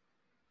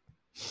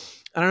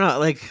I don't know.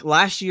 Like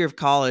last year of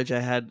college,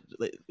 I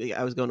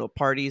was going to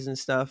parties and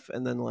stuff,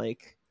 and then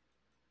like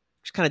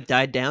just kind of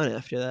died down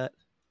after that,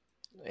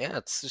 Yeah,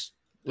 it's just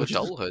which is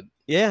adulthood.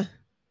 yeah.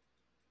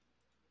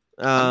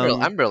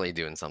 I'm barely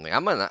doing something. I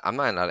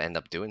might not end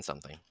up doing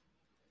something.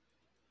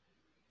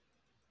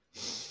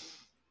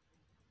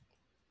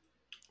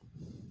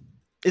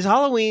 Is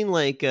Halloween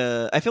like?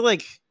 I feel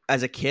like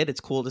as a kid, it's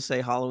cool to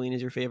say Halloween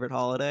is your favorite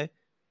holiday,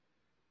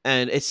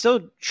 and it's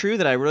still true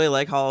that I really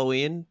like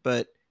Halloween,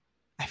 but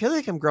I feel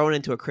like I'm growing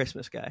into a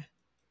Christmas guy.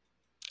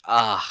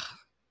 Ah,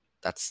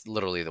 that's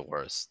literally the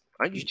worst.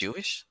 Aren't you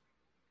Jewish?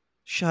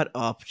 Shut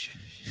up.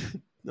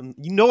 You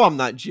know I'm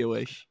not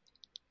Jewish.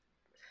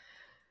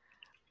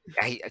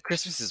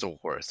 Christmas is the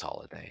worst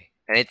holiday,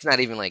 and it's not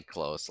even like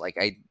close. Like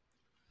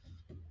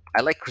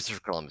I like Christopher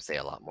Columbus Day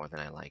a lot more than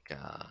I like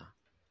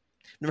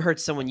Never heard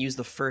someone use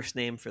the first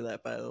name for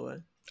that, by the way.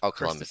 oh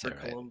Columbus Day, Christopher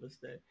right? Columbus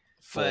Day.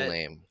 Full But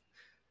name.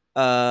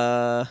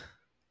 uh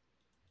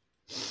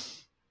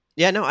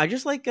yeah, no, I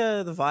just like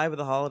the vibe of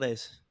the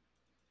holidays.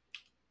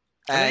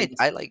 I mean, And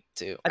I like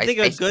to. I think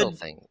I a still good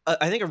think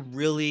I think a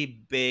really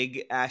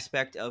big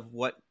aspect of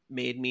what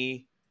made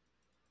me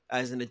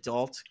as an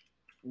adult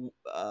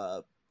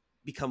uh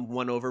become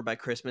won over by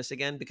Christmas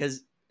again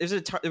because there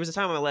was a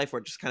time in my life where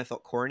it just kind of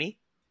felt corny.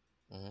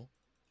 mhm.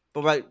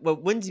 But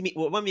what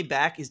won me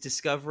back is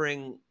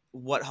discovering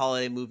what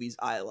holiday movies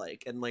I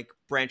like and like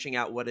branching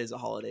out what is a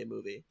holiday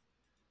movie.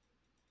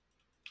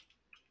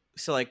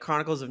 So like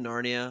Chronicles of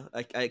Narnia,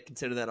 I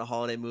consider that a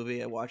holiday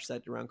movie. I watched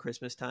that around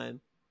Christmas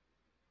time.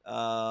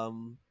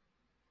 Um,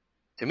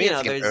 To me, you it's know,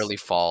 like an there's early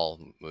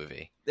fall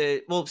movie.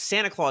 well,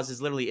 Santa Claus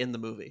is literally in the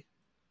movie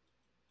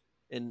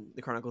in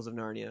the Chronicles of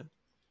Narnia,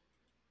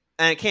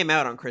 and it came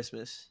out on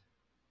Christmas,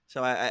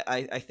 so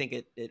I think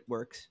it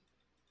works.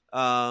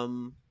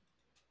 Um,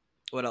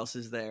 what else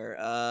is there?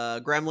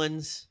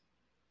 Gremlins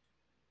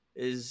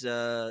is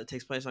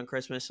takes place on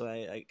Christmas, so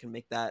I can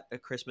make that a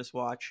Christmas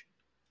watch.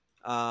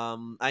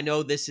 I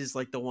know this is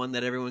like the one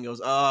that everyone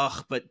goes,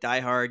 ugh, but Die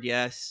Hard,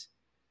 yes.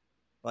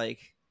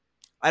 Like,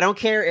 I don't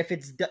care if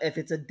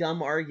it's a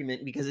dumb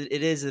argument because it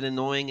is an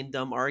annoying and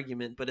dumb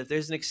argument. But if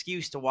there's an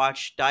excuse to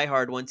watch Die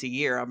Hard once a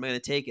year, I'm gonna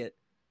take it.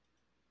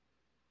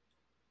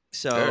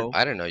 Sure. So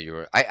I don't know you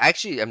were. I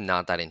actually am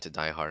not that into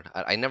Die Hard.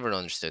 I never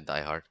understood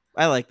Die Hard.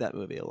 I like that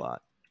movie a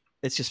lot.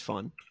 It's just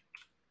fun.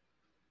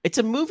 It's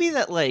a movie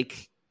that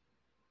like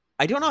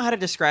I don't know how to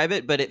describe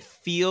it, but it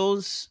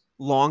feels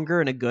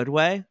longer in a good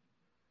way.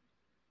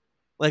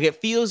 Like it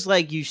feels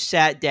like you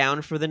sat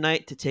down for the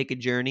night to take a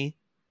journey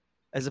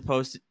as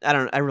opposed to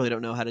I really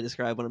don't know how to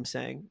describe what I'm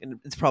saying and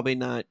it's probably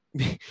not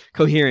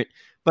coherent,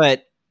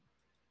 but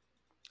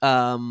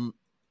um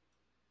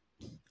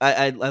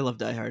I love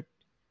Die Hard.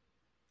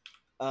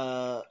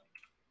 Uh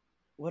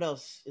what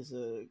else is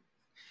a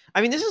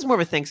I mean this is more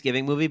of a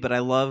Thanksgiving movie, but I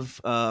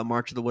love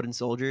March of the Wooden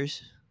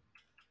Soldiers.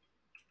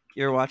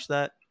 You ever watch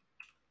that?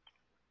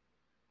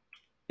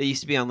 It used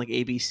to be on like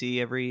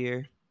ABC every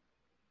year.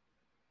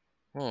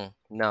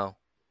 No.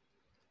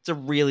 It's a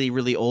really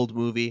really old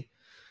movie.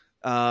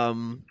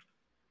 Um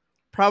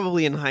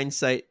Probably in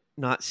hindsight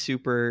not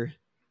super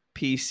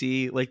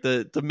PC. Like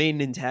the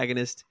main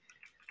antagonist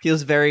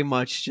feels very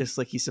much just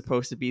like he's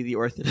supposed to be the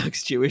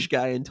Orthodox Jewish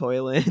guy in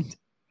Toyland.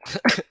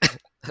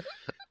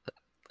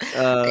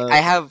 Uh,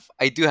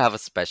 I do have a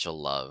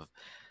special love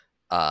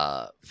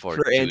for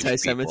for Jewish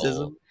people.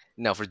 anti-Semitism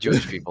No, for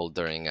Jewish people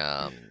during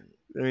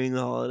during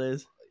the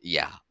holidays.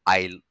 yeah.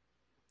 I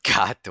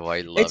God do I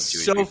It's love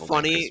Jewish so people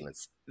during funny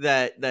Christmas.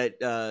 that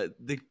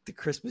the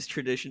Christmas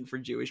tradition for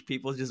Jewish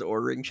people is just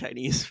ordering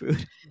Chinese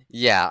food.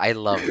 Yeah, I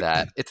love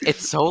that.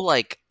 It's so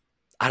like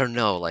I don't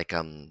know, like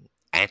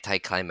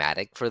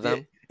anticlimactic for Yeah.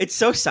 them. It's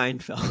so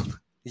Seinfeld.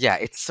 Yeah,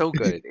 it's so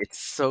good. It's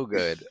so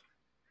good.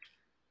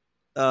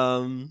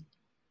 um,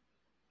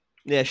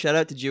 yeah. Shout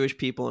out to Jewish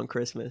people on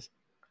Christmas.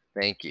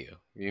 Thank you.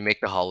 You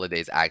make the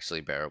holidays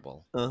actually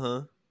bearable. Uh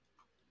huh.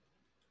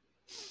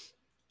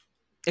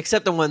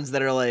 Except the ones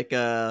that are like,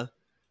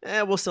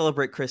 we'll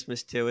celebrate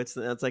Christmas too. It's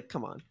like,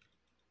 come on,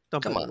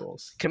 don't Come bend the on,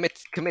 rules. commit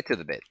to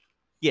the bit.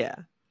 Yeah.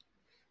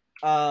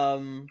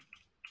 Um,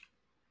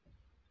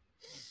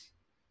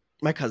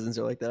 my cousins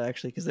are like that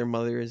actually because their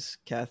mother is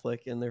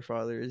Catholic and their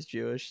father is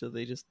Jewish, so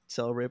they just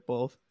celebrate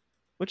both,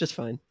 which is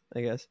fine,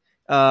 I guess.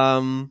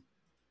 Um,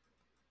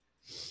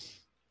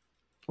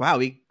 wow,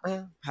 we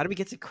Uh, how did we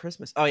get to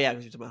Christmas? Oh yeah,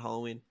 because we're talking about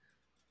Halloween.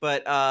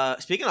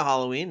 But speaking of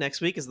Halloween,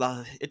 next week is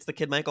the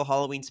Kid Michael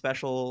Halloween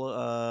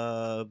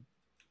special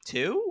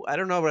 2. I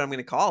don't know what I'm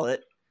gonna call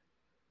it.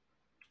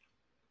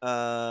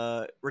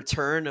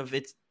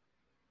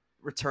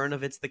 Return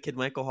of it's the Kid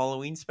Michael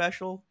Halloween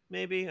special.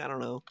 Maybe I don't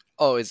know.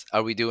 oh, is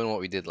are we doing what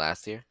we did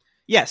last year?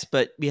 Yes,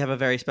 but we have a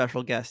very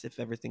special guest if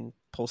everything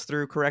pulls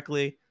through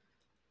correctly.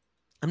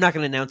 I'm not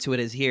going to announce who it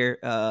is here.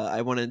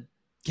 I want to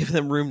give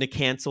them room to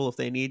cancel if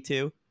they need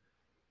to.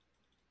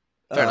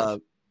 Fair enough. Uh,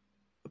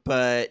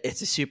 but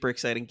it's a super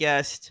exciting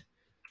guest.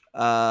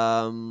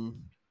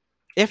 Um,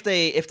 if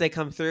they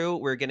come through,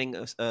 we're getting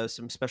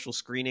some special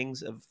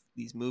screenings of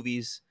these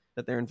movies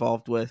that they're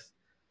involved with.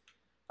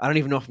 I don't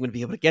even know if I'm going to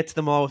be able to get to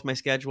them all with my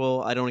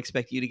schedule. I don't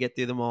expect you to get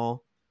through them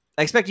all.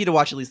 I expect you to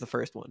watch at least the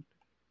first one,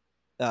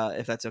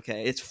 if that's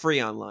okay. It's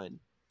free online,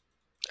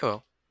 Oh,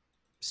 well.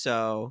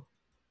 so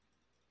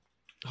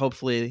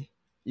hopefully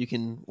you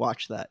can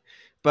watch that.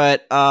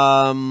 But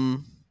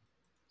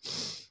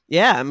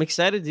yeah, I'm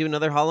excited to do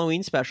another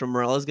Halloween special.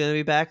 Morella's going to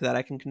be back. That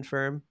I can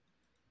confirm.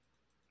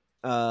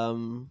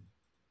 Um,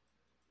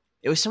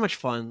 it was so much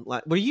fun.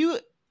 Like, were you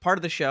part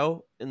of the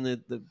show in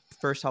the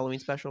first Halloween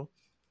special?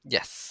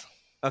 Yes.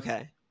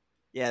 Okay,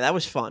 yeah, that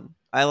was fun.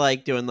 I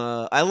like doing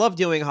the. I love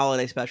doing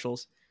holiday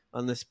specials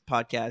on this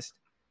podcast.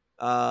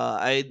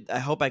 I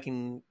hope I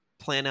can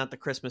plan out the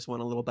Christmas one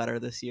a little better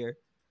this year.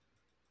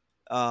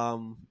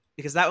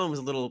 Because that one was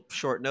a little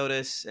short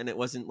notice and it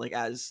wasn't like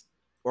as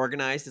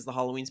organized as the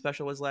Halloween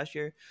special was last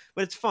year.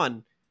 But it's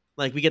fun.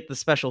 Like we get the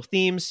special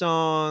theme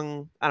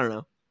song. I don't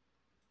know.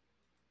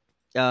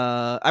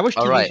 I wish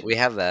All TV. right, we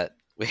have that.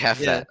 We have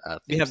Yeah,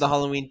 that we theme have the song.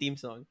 Halloween theme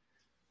song.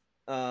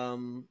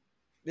 Um,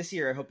 this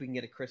year I hope we can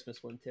get a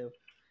Christmas one too.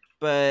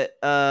 But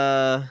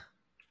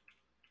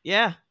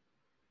yeah.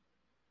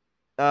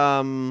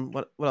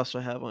 What else do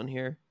I have on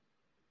here?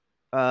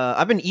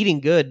 I've been eating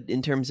good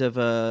in terms of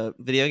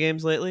video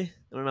games lately.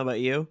 I don't know about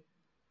you.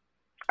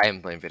 I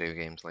haven't played video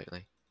games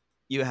lately.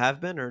 You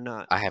have been or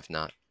not? I have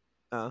not.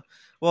 Uh,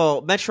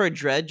 well, Metroid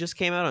Dread just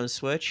came out on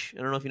Switch.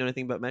 I don't know if you know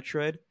anything about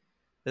Metroid,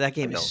 but that I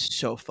game is don't.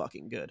 so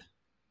fucking good.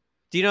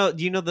 Do you know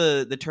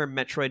the term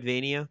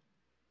Metroidvania?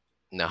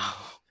 No.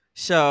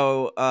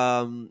 So,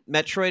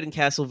 Metroid and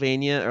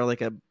Castlevania are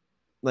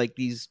like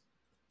these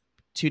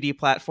 2D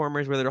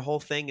platformers where their whole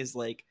thing is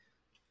like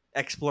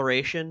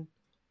exploration,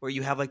 where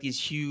you have like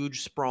these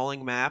huge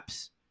sprawling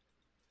maps.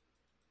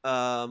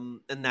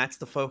 And that's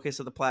the focus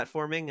of the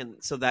platforming, and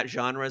so that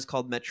genre is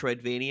called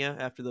Metroidvania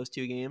after those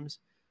two games.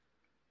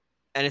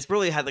 And it's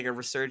really had like a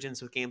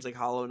resurgence with games like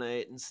Hollow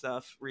Knight and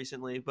stuff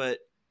recently, but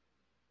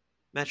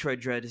Metroid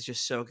Dread is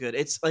just so good.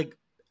 It's like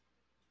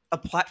a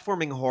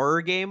platforming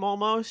horror game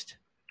almost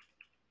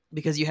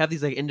because you have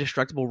these like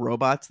indestructible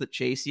robots that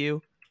chase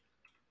you.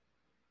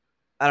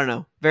 I don't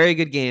know. Very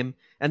good game.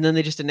 And then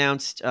they just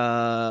announced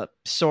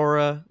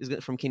Sora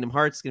from Kingdom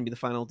Hearts is going to be the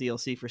final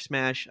DLC for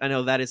Smash. I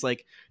know that is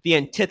like the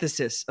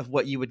antithesis of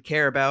what you would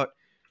care about,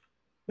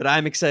 but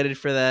I'm excited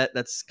for that.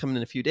 That's coming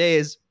in a few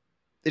days.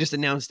 They just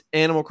announced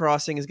Animal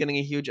Crossing is getting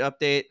a huge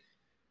update.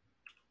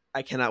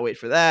 I cannot wait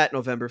for that,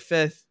 November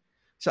 5th.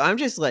 So I'm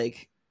just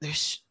like,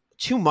 there's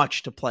too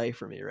much to play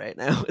for me right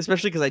now,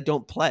 especially because I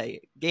don't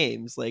play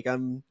games. Like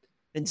I'm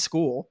in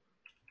school,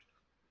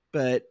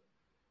 but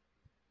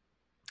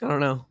I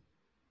don't know.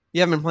 You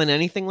haven't been playing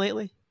anything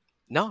lately?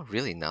 No,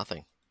 really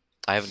nothing.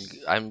 I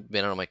haven't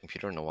been on my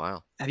computer in a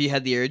while. Have you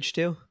had the urge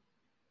to?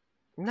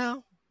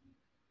 No.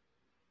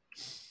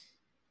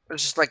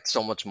 There's just like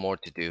so much more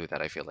to do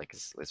that I feel like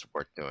is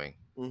worth doing.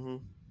 Mm-hmm.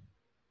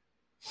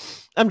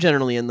 I'm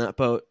generally in that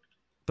boat,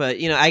 but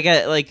I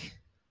get like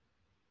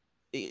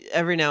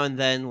every now and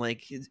then,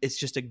 like it's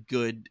just a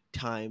good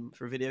time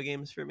for video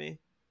games for me.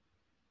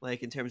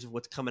 Like in terms of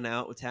what's coming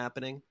out, what's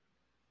happening.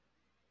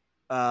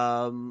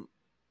 Um,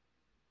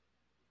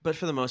 but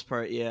for the most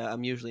part, yeah,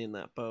 I'm usually in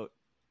that boat.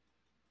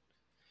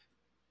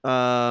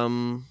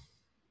 Um,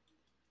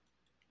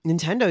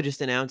 Nintendo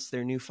just announced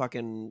their new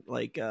fucking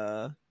like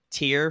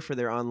tier for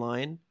their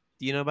online.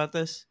 Do you know about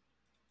this?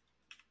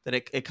 That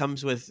it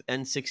comes with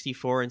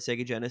N64 and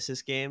Sega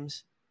Genesis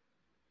games.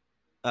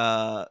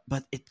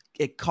 But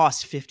it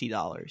costs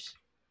 $50.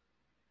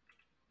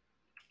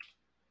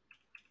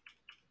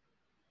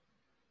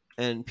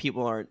 And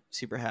people aren't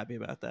super happy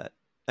about that.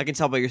 I can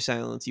tell by your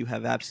silence you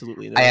have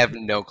absolutely I no have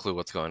idea. no clue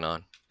what's going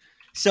on.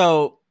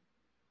 So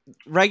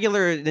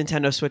regular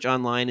Nintendo Switch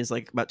Online is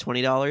like about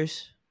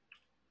 $20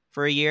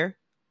 for a year,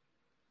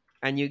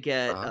 and you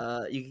get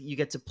Uh-huh. you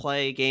get to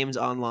play games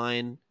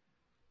online.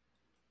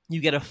 You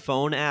get a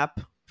phone app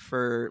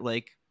for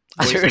like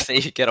I was voice. gonna say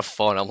you get a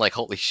phone. I'm like,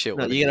 holy shit,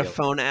 No, what a you get a deal.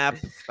 phone app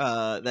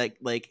that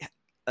like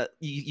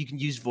you can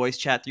use voice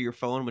chat through your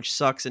phone, which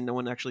sucks, and no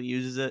one actually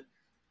uses it.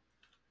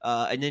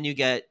 And then you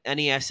get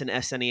NES and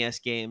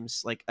SNES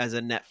games like as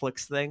a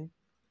Netflix thing.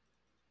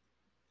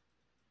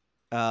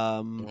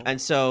 Mhm.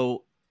 And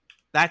so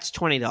that's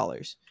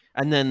 $20.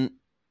 And then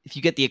if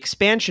you get the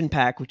expansion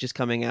pack, which is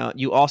coming out,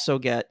 you also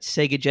get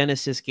Sega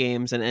Genesis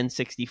games and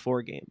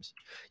N64 games.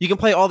 You can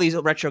play all these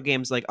retro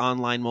games like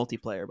online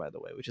multiplayer, by the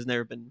way, which has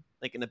never been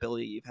like an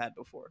ability you've had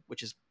before,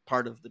 which is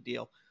part of the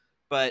deal.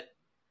 But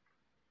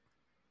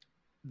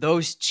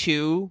those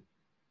two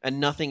and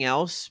nothing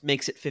else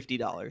makes it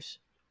 $50.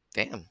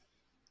 Damn, And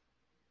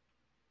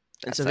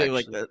that's so I feel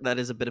like actually. that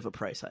is a bit of a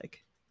price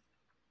hike.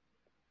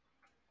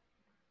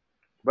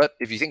 But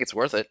if you think it's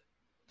worth it,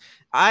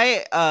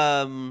 I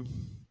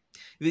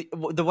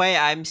the way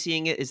I'm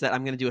seeing it is that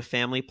I'm going to do a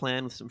family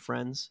plan with some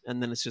friends,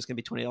 and then it's just going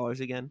to be $20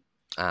 again.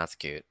 that's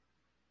cute.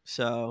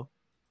 So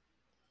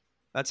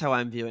that's how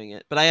I'm viewing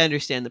it. But I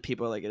understand that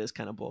people are like, it is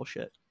kind of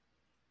bullshit.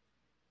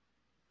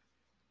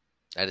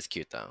 That is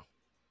cute though.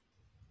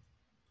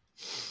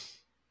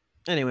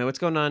 Anyway, what's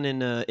going on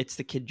in It's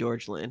the Kid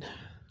George land?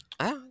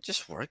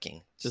 Just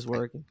working. Just Just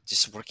working.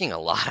 just working a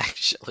lot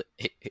actually.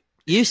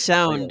 You Like a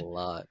sound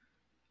lot.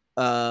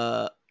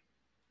 uh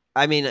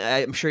I mean,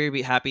 I'm sure you'd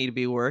be happy to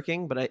be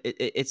working, but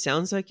it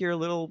sounds like you're a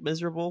little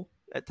miserable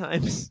at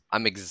times.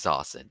 I'm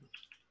exhausted.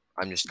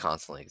 I'm just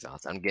constantly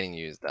exhausted. I'm getting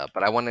used up.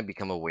 But I want to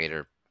become a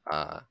waiter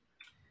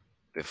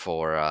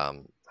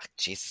before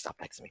Jesus, stop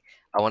texting me.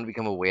 I want to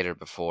become a waiter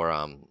before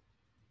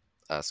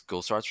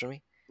school starts for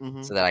me,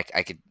 Hmm. so that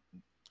I could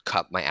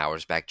cut my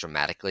hours back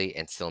dramatically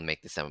and still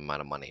make the same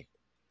amount of money.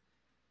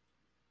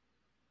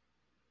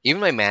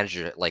 Even my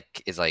manager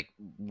is like,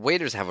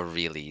 waiters have a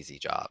really easy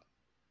job.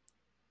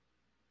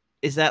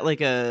 Is that like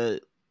a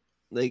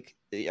like?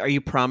 Are you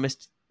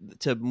promised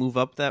to move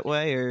up that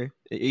way, or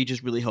are you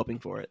just really hoping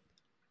for it?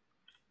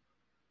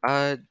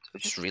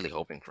 Just really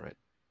hoping for it.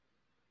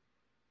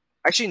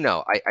 Actually,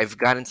 no, I've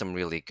gotten some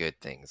really good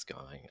things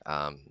going.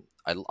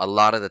 A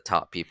lot of the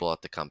top people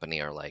at the company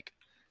are like,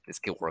 this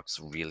kid works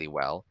really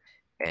well,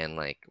 and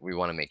like, we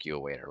want to make you a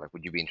waiter. Like,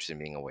 would you be interested in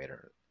being a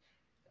waiter?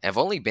 I've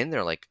only been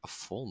there like a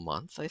full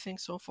month, I think,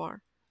 so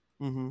far.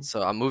 Hmm.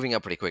 So I'm moving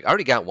up pretty quick. I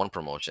already got one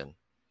promotion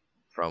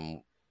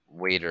from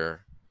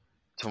waiter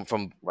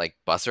from like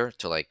busser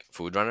to like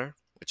food runner,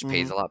 which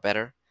pays Hmm. a lot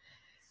better.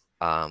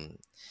 Um,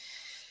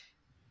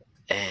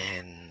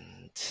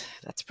 and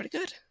that's pretty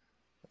good.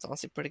 That's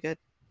honestly pretty good.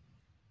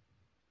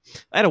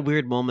 I had a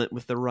weird moment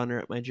with the runner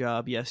at my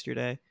job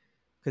yesterday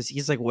because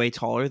he's like way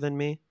taller than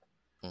me,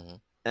 Hmm.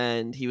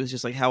 and he was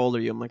just like, "How old are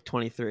you?" I'm like,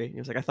 23. And he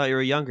was like, "I thought you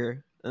were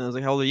younger." And I was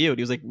like, "How old are you?" And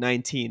he was like,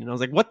 19. And I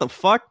was like, "What the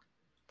fuck?"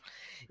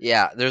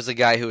 Yeah, there's a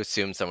guy who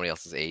assumed somebody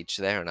else's age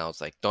there, and I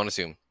was like, don't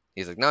assume.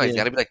 He's like, no, he's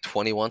Yeah. got to be like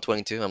 21,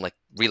 22. I'm like,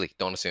 really,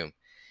 don't assume.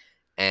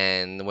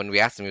 And when we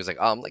asked him, he was like,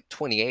 oh, I'm like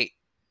 28.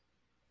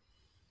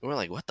 And we're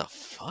like, what the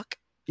fuck?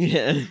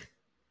 Yeah.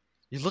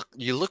 You look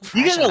You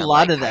fresh get a out of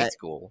lot like of high that.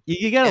 school.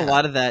 You get a Yeah.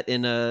 lot of that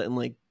in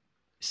like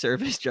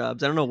service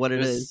jobs. I don't know what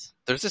it There's is.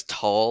 there's this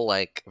tall,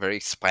 like very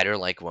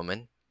spider-like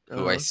woman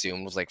who I Uh,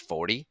 assume was like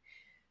 40.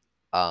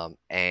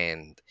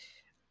 And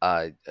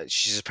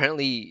she's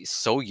apparently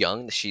so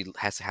young that she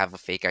has to have a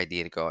fake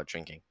ID to go out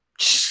drinking.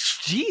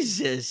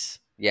 Jesus.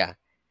 Yeah.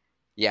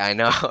 Yeah, I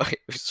know. It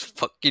was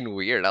fucking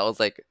weird. I was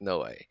like, no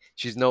way.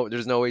 There's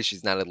no way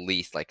she's not at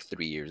least like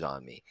 3 years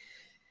on me.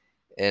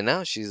 And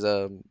now she's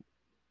like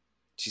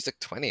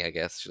 20, I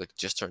guess. She like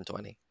just turned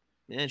 20.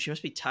 Man, she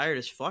must be tired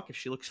as fuck if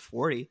she looks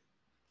 40.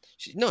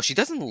 No, she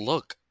doesn't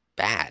look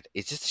bad.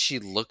 It's just she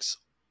looks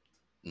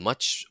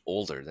much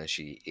older than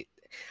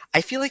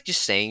I feel like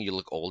just saying you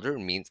look older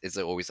means it's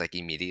always like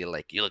immediate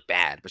like you look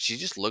bad, but she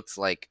just looks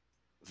like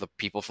the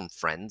people from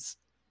Friends,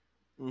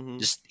 Hmm.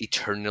 just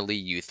eternally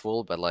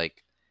youthful, but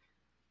like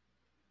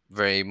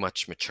very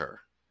much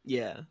mature.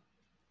 Yeah.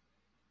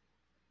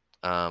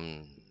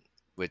 Um,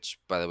 which,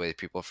 by the way,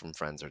 people from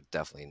Friends are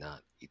definitely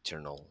not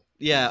eternally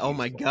Yeah. Oh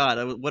my youthful,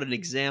 god. What an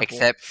example.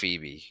 except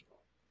Phoebe.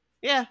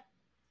 Yeah.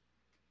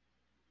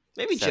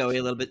 Maybe Except Joey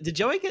a little Phoebe. bit. Did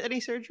Joey get any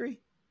surgery?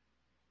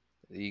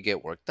 You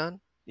get work done.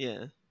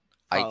 Yeah.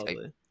 I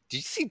Probably. do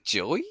you see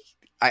Joey?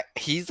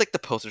 He's like the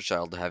poster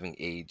child of having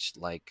aged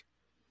like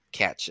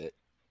cat shit,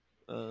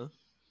 Uh,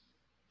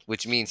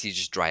 which means he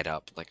just dried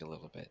up like a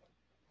little bit.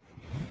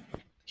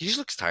 He just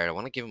looks tired. I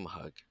want to give him a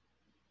hug.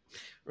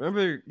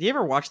 remember? Do you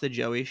ever watch the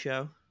Joey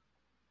show?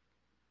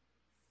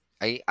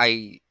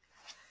 I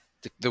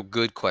the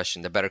good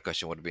question, the better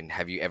question would have been,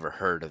 have you ever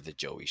heard of the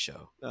Joey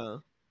Show? Uh,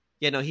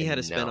 yeah. No, he had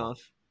a And no,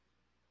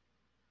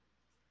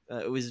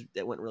 spinoff.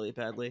 It went really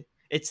badly.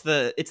 It's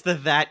the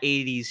that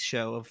 '80s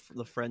show of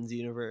the Friends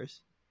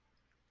universe.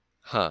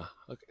 huh?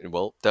 Okay,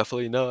 well,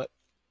 definitely not.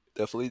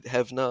 Definitely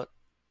have not.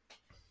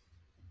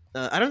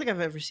 I don't think I've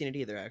ever seen it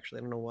either. Actually,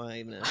 I don't know why I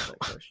even asked that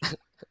question.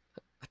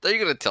 I thought you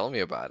were gonna tell me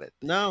about it.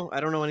 No, I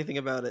don't know anything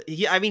about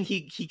it. I mean,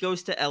 he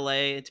goes to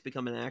L.A. to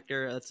become an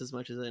actor. That's as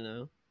much as I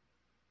know.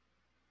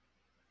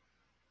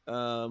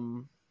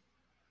 Um,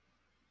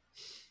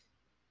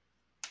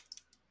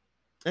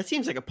 that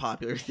seems like a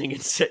popular thing in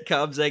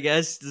sitcoms, I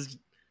guess.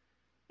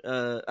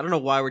 I don't know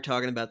why we're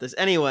talking about this.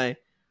 Anyway,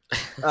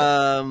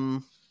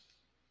 um,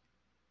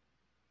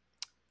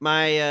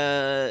 my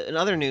in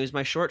other news,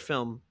 my short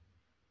film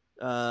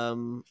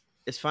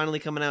is finally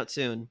coming out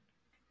soon.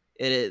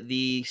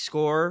 The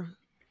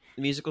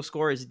musical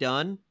score is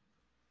done.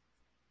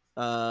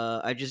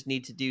 I just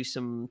need to do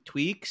some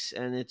tweaks,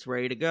 and it's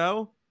ready to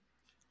go.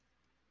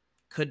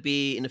 Could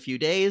be in a few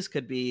days,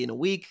 could be in a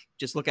week.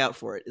 Just look out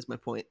for it. Is my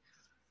point.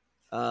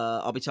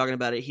 I'll be talking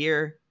about it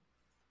here.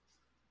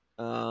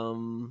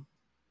 Um,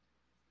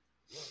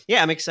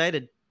 yeah, I'm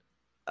excited.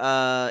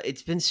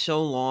 It's been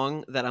so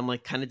long that I'm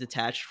like kind of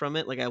detached from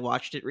it. Like I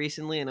watched it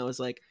recently, and I was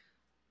like,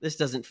 this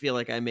doesn't feel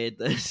like I made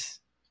this.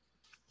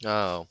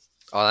 Oh,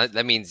 oh,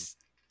 that means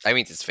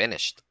it's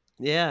finished.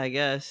 Yeah, I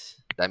guess.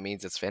 That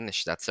means it's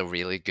finished.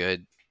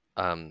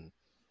 Um,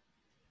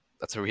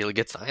 that's a really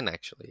good sign,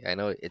 actually. I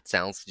know it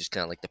sounds just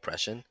kind of like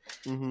depression,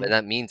 but Mm-hmm.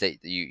 that means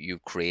that you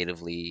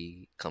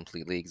creatively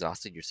completely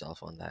exhausted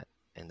yourself on that,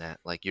 and that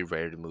like you're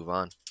ready to move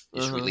on. You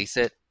Uh just huh. release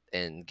it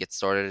and get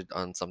started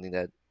on something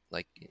that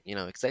like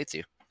excites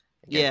you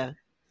again. Yeah,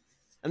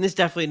 and this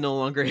definitely no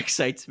longer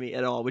excites me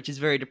at all, which is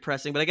very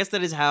depressing. But I guess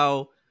that is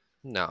how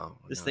No,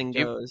 this no, thing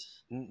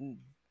goes.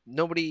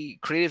 nobody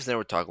creatives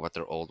never talk about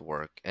their old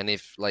work, and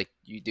if like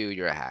you do,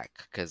 you're a hack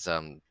because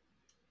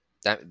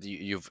that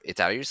you've it's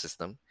out of your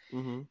system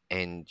Mm-hmm.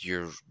 and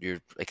you're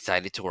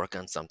excited to work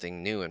on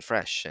something new and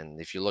fresh. And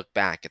if you look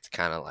back, it's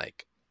kind of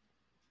like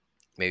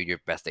maybe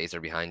your best days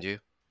are behind you.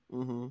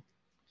 Mm-hmm.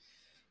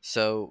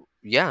 So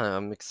yeah,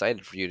 I'm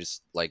excited for you to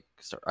like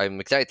start.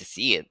 I'm excited to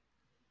see it.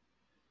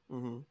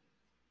 Mm-hmm.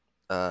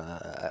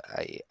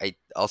 I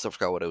also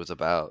forgot what it was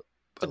about,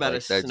 It's but about a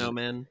like that. Just,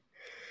 snowman.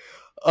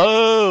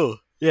 oh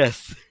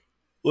yes.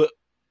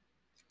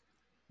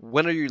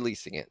 When are you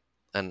releasing it?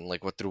 And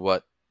like what through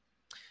what?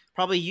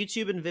 Probably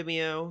YouTube and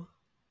Vimeo,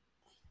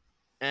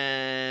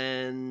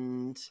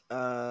 and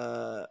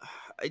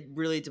it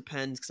really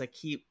depends because I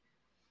keep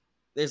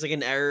there's like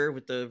an error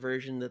with the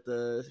version that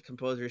the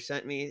composer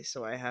sent me,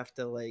 so I have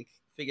to like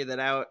figure that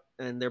out.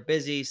 And they're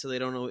busy, so they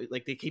don't know.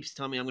 Like they keep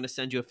telling me I'm going to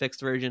send you a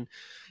fixed version,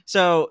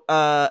 so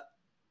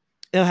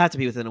it'll have to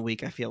be within a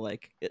week. I feel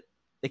like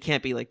it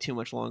can't be like too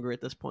much longer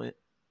at this point.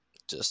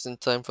 Just in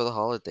time for the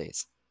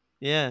holidays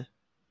Yeah,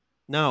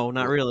 no,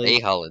 not or a really.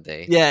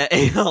 holiday Yeah,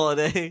 a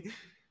holiday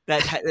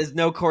there's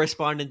no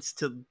correspondence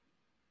to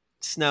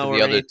to snow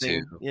the or other two.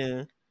 anything.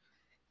 Yeah,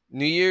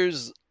 New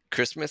Year's,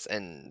 Christmas,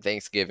 and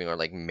Thanksgiving are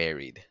like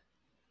married.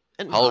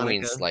 and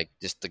Halloween's Hanukkah. like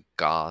just the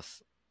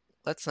goth.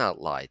 Let's not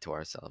lie to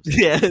ourselves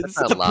here. Yeah, Let's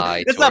not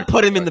lie let's to our, not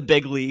put him in our the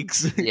big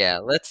leagues. yeah.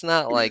 Let's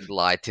not like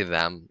lie to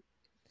them.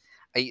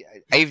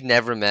 I've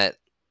never met.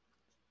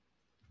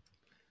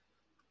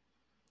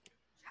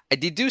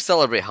 They do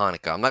celebrate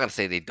Hanukkah. I'm not gonna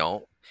say they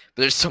don't,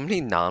 but there's so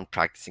many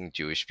non-practicing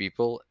Jewish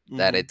people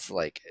that Hmm. it's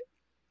like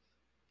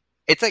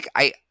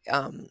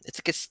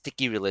a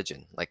sticky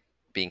religion, like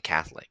being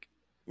Catholic.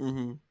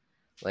 Hmm.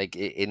 Like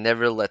it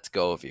never lets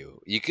go of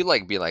you. You could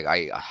like be like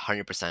I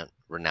 100%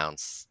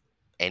 renounce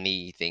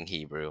anything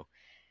Hebrew,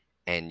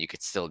 and you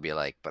could still be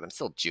like, but I'm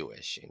still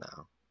Jewish, you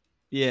know.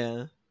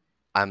 Yeah.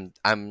 I'm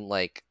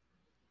like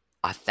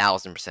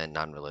 1,000%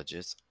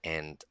 non-religious,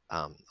 and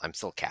I'm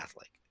still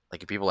Catholic.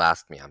 Like if people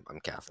ask me, I'm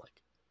Catholic,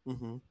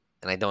 Hmm.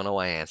 and I don't know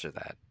why I answer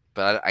that,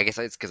 but I guess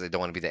it's because I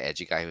don't want to be the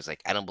edgy guy who's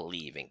like, I don't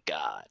believe in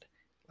God.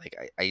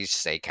 Like I just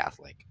say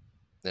Catholic.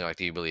 They're like,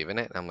 do you believe in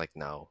it? And I'm like,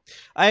 no.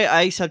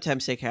 I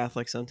sometimes say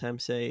Catholic,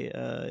 sometimes say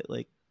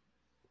like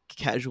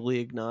casually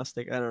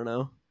agnostic. I don't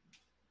know.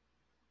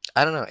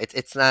 I don't know.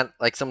 It's not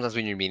like sometimes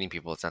when you're meeting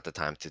people, it's not the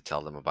time to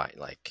tell them about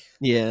like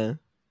Yeah.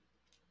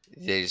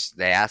 they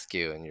ask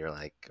you and you're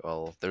like,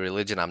 well, the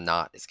religion I'm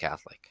not is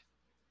Catholic,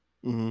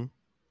 Hmm.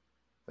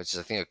 which is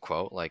I think a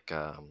quote like,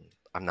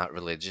 I'm not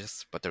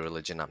religious, but the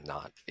religion I'm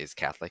not is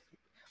Catholic.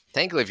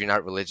 Thankfully, if you're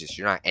not religious,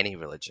 you're not any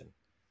religion.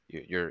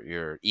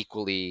 You're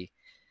equally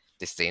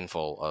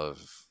disdainful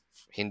of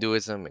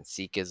Hinduism and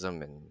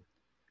Sikhism and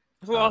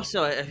Well,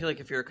 also, I feel like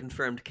if you're a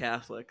confirmed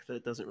Catholic,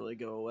 that doesn't really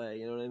go away.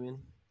 You know what I mean?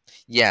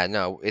 yeah,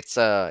 no, it's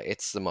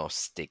the most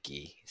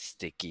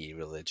sticky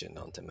religion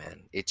known to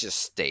man. It just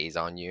stays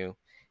on you.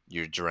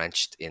 You're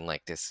drenched in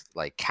like this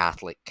like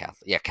Catholic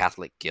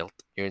guilt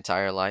your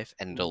entire life,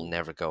 and it'll Hmm.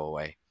 never go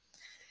away.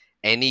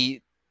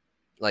 Any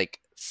like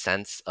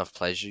sense of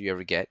pleasure you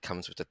ever get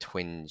comes with a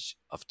twinge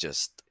of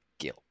just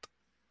guilt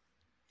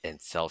and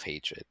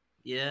self-hatred.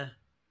 Yeah,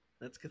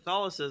 that's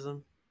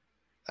Catholicism.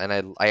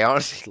 And I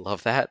honestly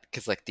love that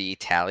because like the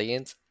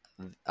Italians,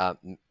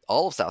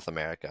 all of South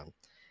America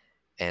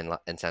and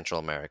Central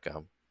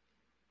America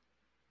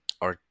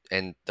or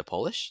and the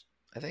Polish,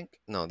 I think.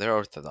 No, they're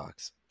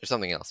Orthodox. There's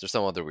something else. There's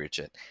some other weird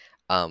shit.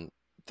 Um,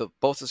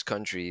 both those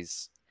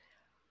countries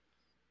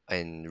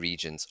and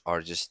regions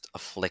are just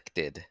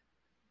afflicted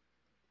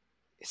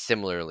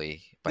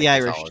similarly by The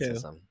Irish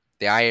too. Catholicism.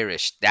 The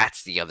Irish,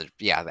 that's the other,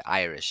 yeah, the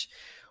Irish.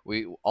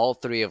 We all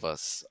three of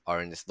us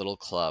are in this little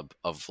club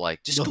of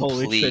like The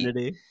Holy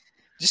Trinity.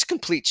 just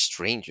complete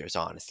strangers,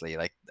 honestly.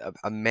 Like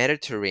a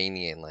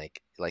Mediterranean,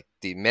 like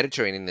the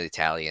Mediterranean, the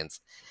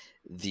Italians,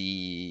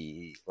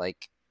 the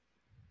like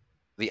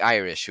the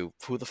Irish, who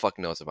the fuck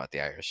knows about the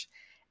Irish,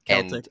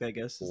 and Celtic, I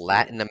guess is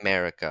the Latin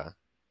America,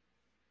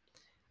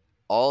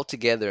 all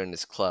together in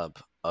this club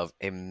of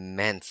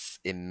immense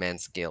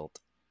guilt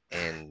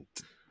and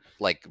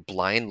like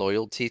blind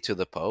loyalty to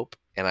the Pope.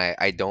 And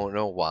I don't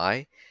know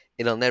why.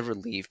 It'll never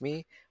leave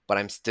me, but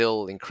I'm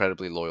still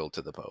incredibly loyal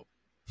to the Pope.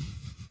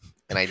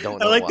 And I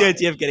don't I know like the why.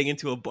 idea of getting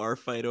into a bar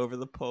fight over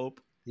the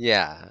Pope.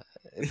 Yeah.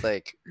 It's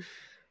like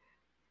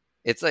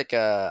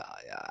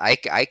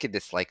I could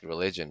dislike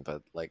religion,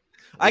 but like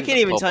I leave the can't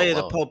even Pope tell you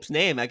the alone. Pope's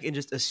name. I can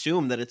just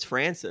assume that it's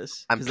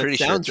Francis I'm because that pretty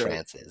sure it's sounds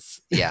right. Francis.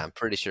 Yeah, I'm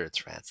pretty sure it's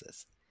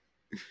Francis.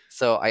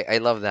 So I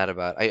love that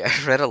about I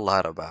read a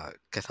lot about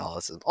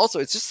Catholicism. Also,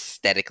 it's just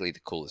aesthetically the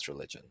coolest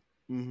religion.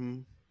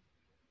 Mm-hmm.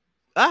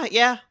 Ah,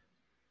 yeah.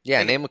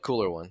 Yeah, I, name a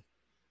cooler one.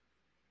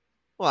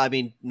 well, I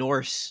mean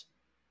Norse,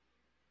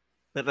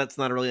 but that's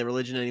not really a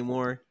religion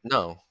anymore.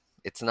 No,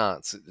 it's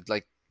not.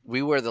 Like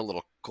we wear the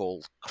little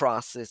gold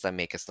crosses that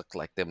make us look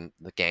like the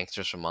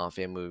gangsters from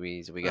mafia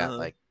movies. We got Uh,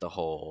 like the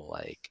whole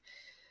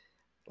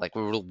like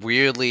we were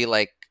weirdly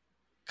like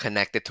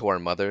connected to our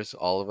mothers,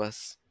 all of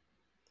us,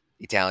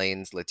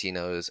 Italians,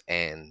 Latinos,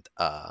 and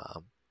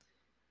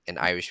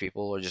Irish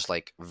people are just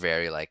like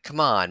very like, come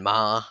on,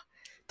 ma,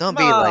 don't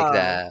be like Ma,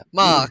 that,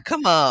 ma,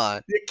 come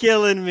on. you're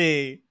killing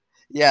me.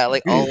 Yeah,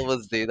 like all of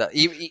us do that.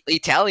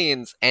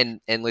 Italians and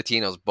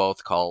Latinos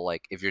both call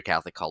like if you're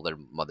Catholic, call their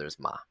mothers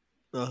ma.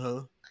 Uh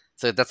huh.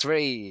 So that's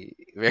very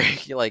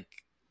like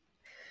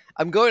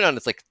I'm going on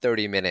this like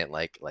 30-minute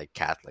like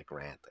Catholic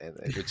rant,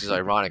 which is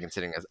ironic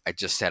considering as I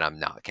just said I'm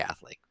not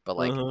Catholic. But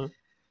Uh like huh.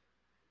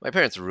 my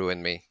parents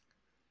ruined me.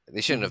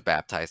 They shouldn't have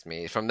baptized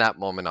me. From that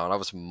moment on, I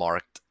was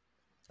marked.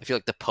 I feel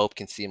like the Pope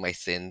can see my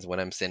sins when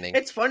I'm sinning.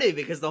 It's funny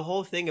because the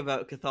whole thing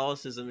about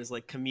Catholicism is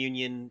like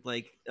communion,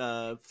 like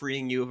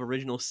freeing you of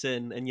original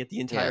sin, and yet the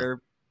Yeah,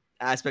 entire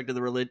aspect of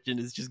the religion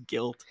is just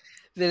guilt.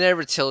 they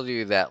never tell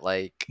you that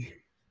like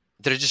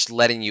they're just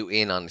letting you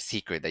in on the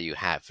secret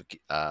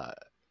uh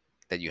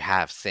that you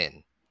have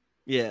sin.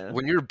 Yeah.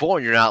 When you're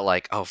born, you're not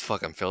like, oh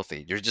fuck, I'm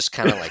filthy. You're just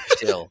kind of like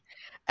chill,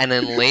 and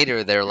then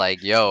later they're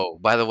like, yo,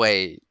 by the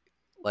way,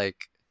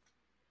 like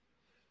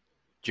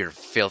you're a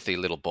filthy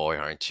little boy,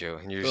 aren't you?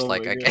 And you're just Oh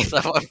like, my I god. guess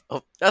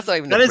that's not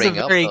even to That is a bring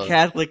up very though.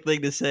 Catholic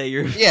thing to say.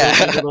 You're a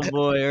filthy Yeah, little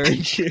boy,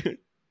 aren't you?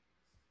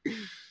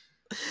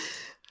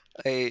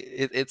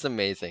 it's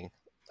amazing.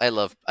 I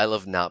love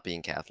not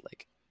being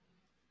Catholic.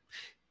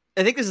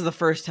 I think this is the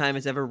first time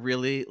it's ever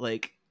really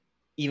like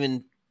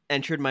even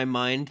entered my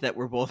mind that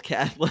we're both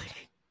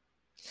Catholic.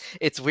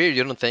 It's weird.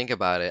 You don't think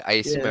about it. I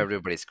assume Yeah.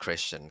 everybody's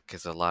Christian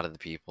because a lot of the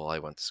people I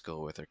went to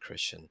school with are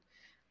Christian.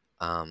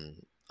 Um,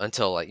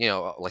 until like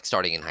like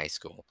starting in high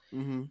school.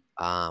 Hmm.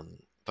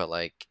 But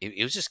like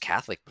it was just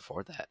Catholic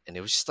before that, and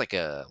it was just like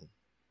a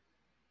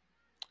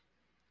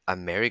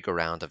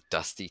merry-go-round of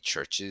dusty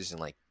churches and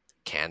like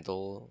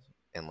candle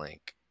and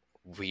like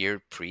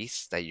weird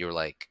priests that you're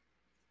like,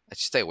 I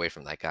should stay away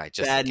from that guy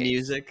just in Bad case.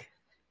 music.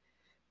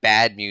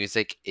 Bad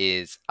music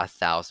is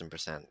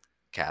 1,000%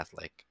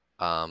 Catholic.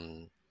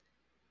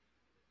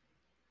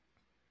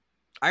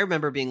 I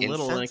remember being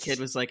little and a kid Incense.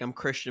 was like, "I'm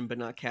Christian but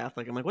not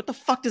Catholic." I'm like, "What the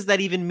fuck does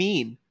that even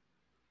mean?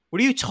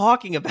 What are you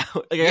talking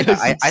about?" Like I Yeah,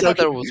 was I so thought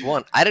there was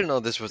one. I didn't know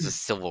this was a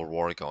civil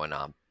war going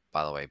on,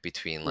 by the way,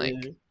 between like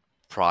yeah.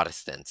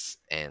 Protestants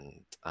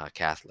and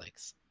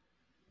Catholics.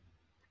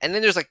 And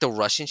then there's like the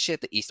Russian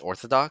shit, the East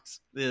Orthodox.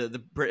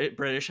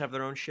 British have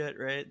their own shit,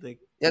 right? Like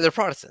Yeah, they're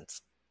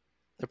Protestants.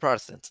 They're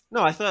Protestants.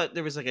 no, I thought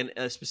there was like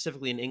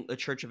specifically a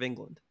Church of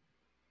England.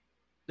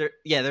 There,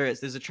 yeah, there is.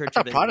 There's a I Church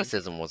of thought England.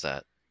 Protestantism was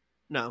that.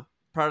 No,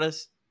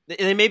 Protest.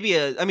 There may be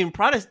a. I mean,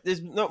 Protest.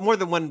 There's no, more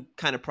than one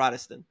kind of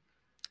Protestant.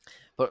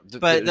 But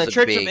But the there's a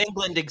Church of big.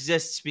 England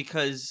exists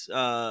because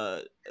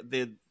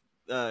the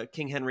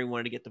King Henry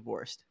wanted to get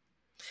divorced.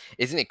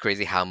 Isn't it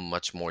crazy how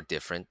much more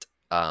different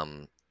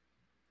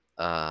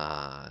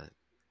uh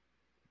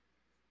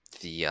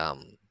the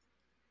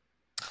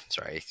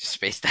sorry, I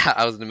spaced out.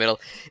 I was in the middle.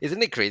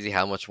 Isn't it crazy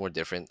how much more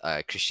different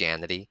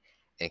Christianity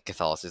and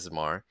Catholicism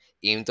are?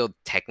 Even though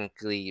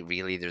technically,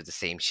 really, they're the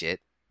same shit.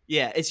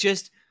 Yeah, it's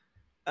just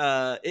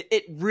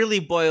it really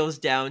boils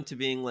down to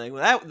being like,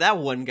 well, that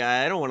one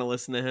guy, I don't want to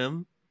listen to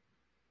him.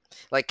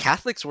 Like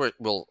Catholics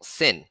will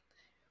sin,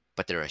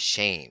 but they're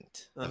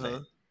ashamed Uh of huh.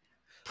 it.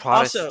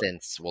 Also,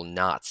 Protestants will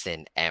not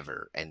sin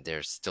ever, and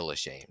they're still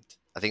ashamed.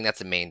 I think that's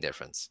the main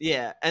difference.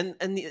 yeah,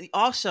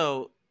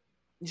 also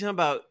you talking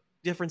about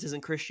differences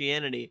in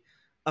Christianity.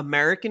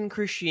 American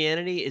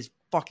Christianity is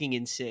fucking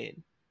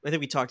insane. I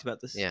think we talked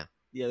about this Yeah,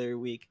 the other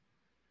week.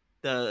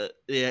 The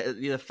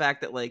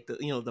fact that like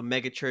the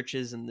mega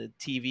churches and the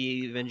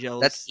TV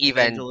that's even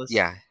evangelists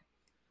yeah,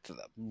 the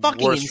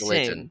fucking worst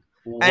religion. insane.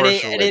 and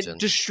Worst it religion.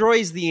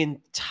 destroys the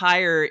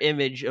entire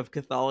image of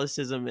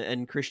Catholicism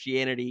and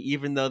Christianity,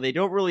 even though they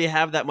don't really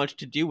have that much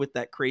to do with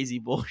that crazy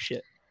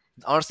bullshit.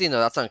 Honestly, no,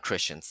 that's on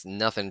Christians.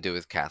 Nothing to do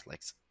with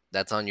Catholics.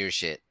 That's on your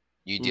shit.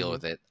 You deal Hmm.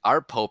 with it.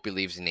 Our Pope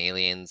believes in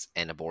aliens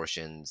and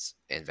abortions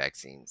and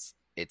vaccines.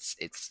 It's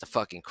the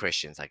fucking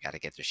Christians that got to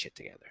get their shit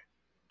together.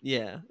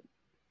 Yeah.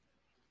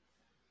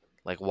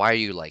 Like, why are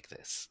you like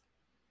this?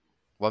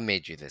 What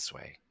made you this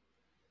way?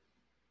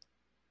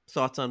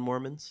 Thoughts on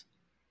Mormons?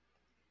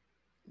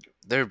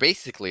 They're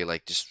basically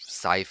like just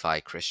sci-fi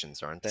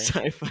Christians, aren't they?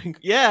 Sci-fi.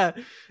 Yeah,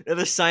 they're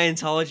the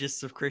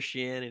Scientologists of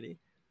Christianity.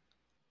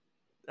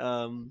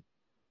 Um.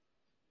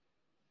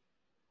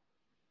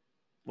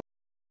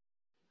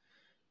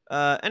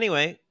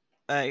 Anyway,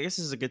 I guess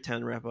this is a good time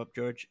to wrap up,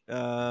 George.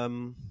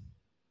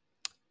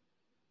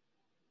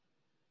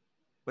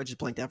 I just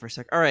blanked out for a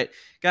sec. All right,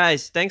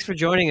 guys, thanks for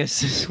joining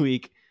us this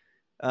week.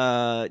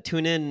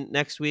 Tune in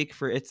next week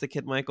for It's the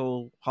Kid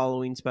Michael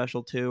Halloween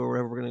Special 2, or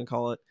whatever we're gonna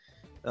call it.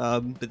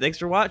 But thanks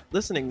for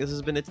listening. This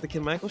has been It's the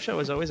Kid Michael Show.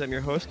 As always, I'm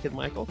your host, Kid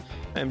Michael.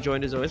 I am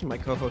joined as always by my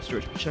co-host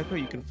George Pacheco.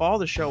 You can follow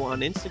the show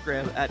on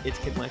Instagram at It's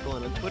Kid Michael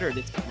and on Twitter at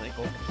It's Kid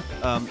Michael.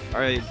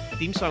 Our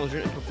theme song was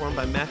written and performed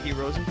by Matthew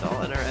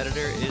Rosenthal, and our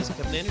editor is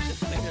Kevin Anderson.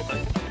 Thank you,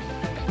 everybody.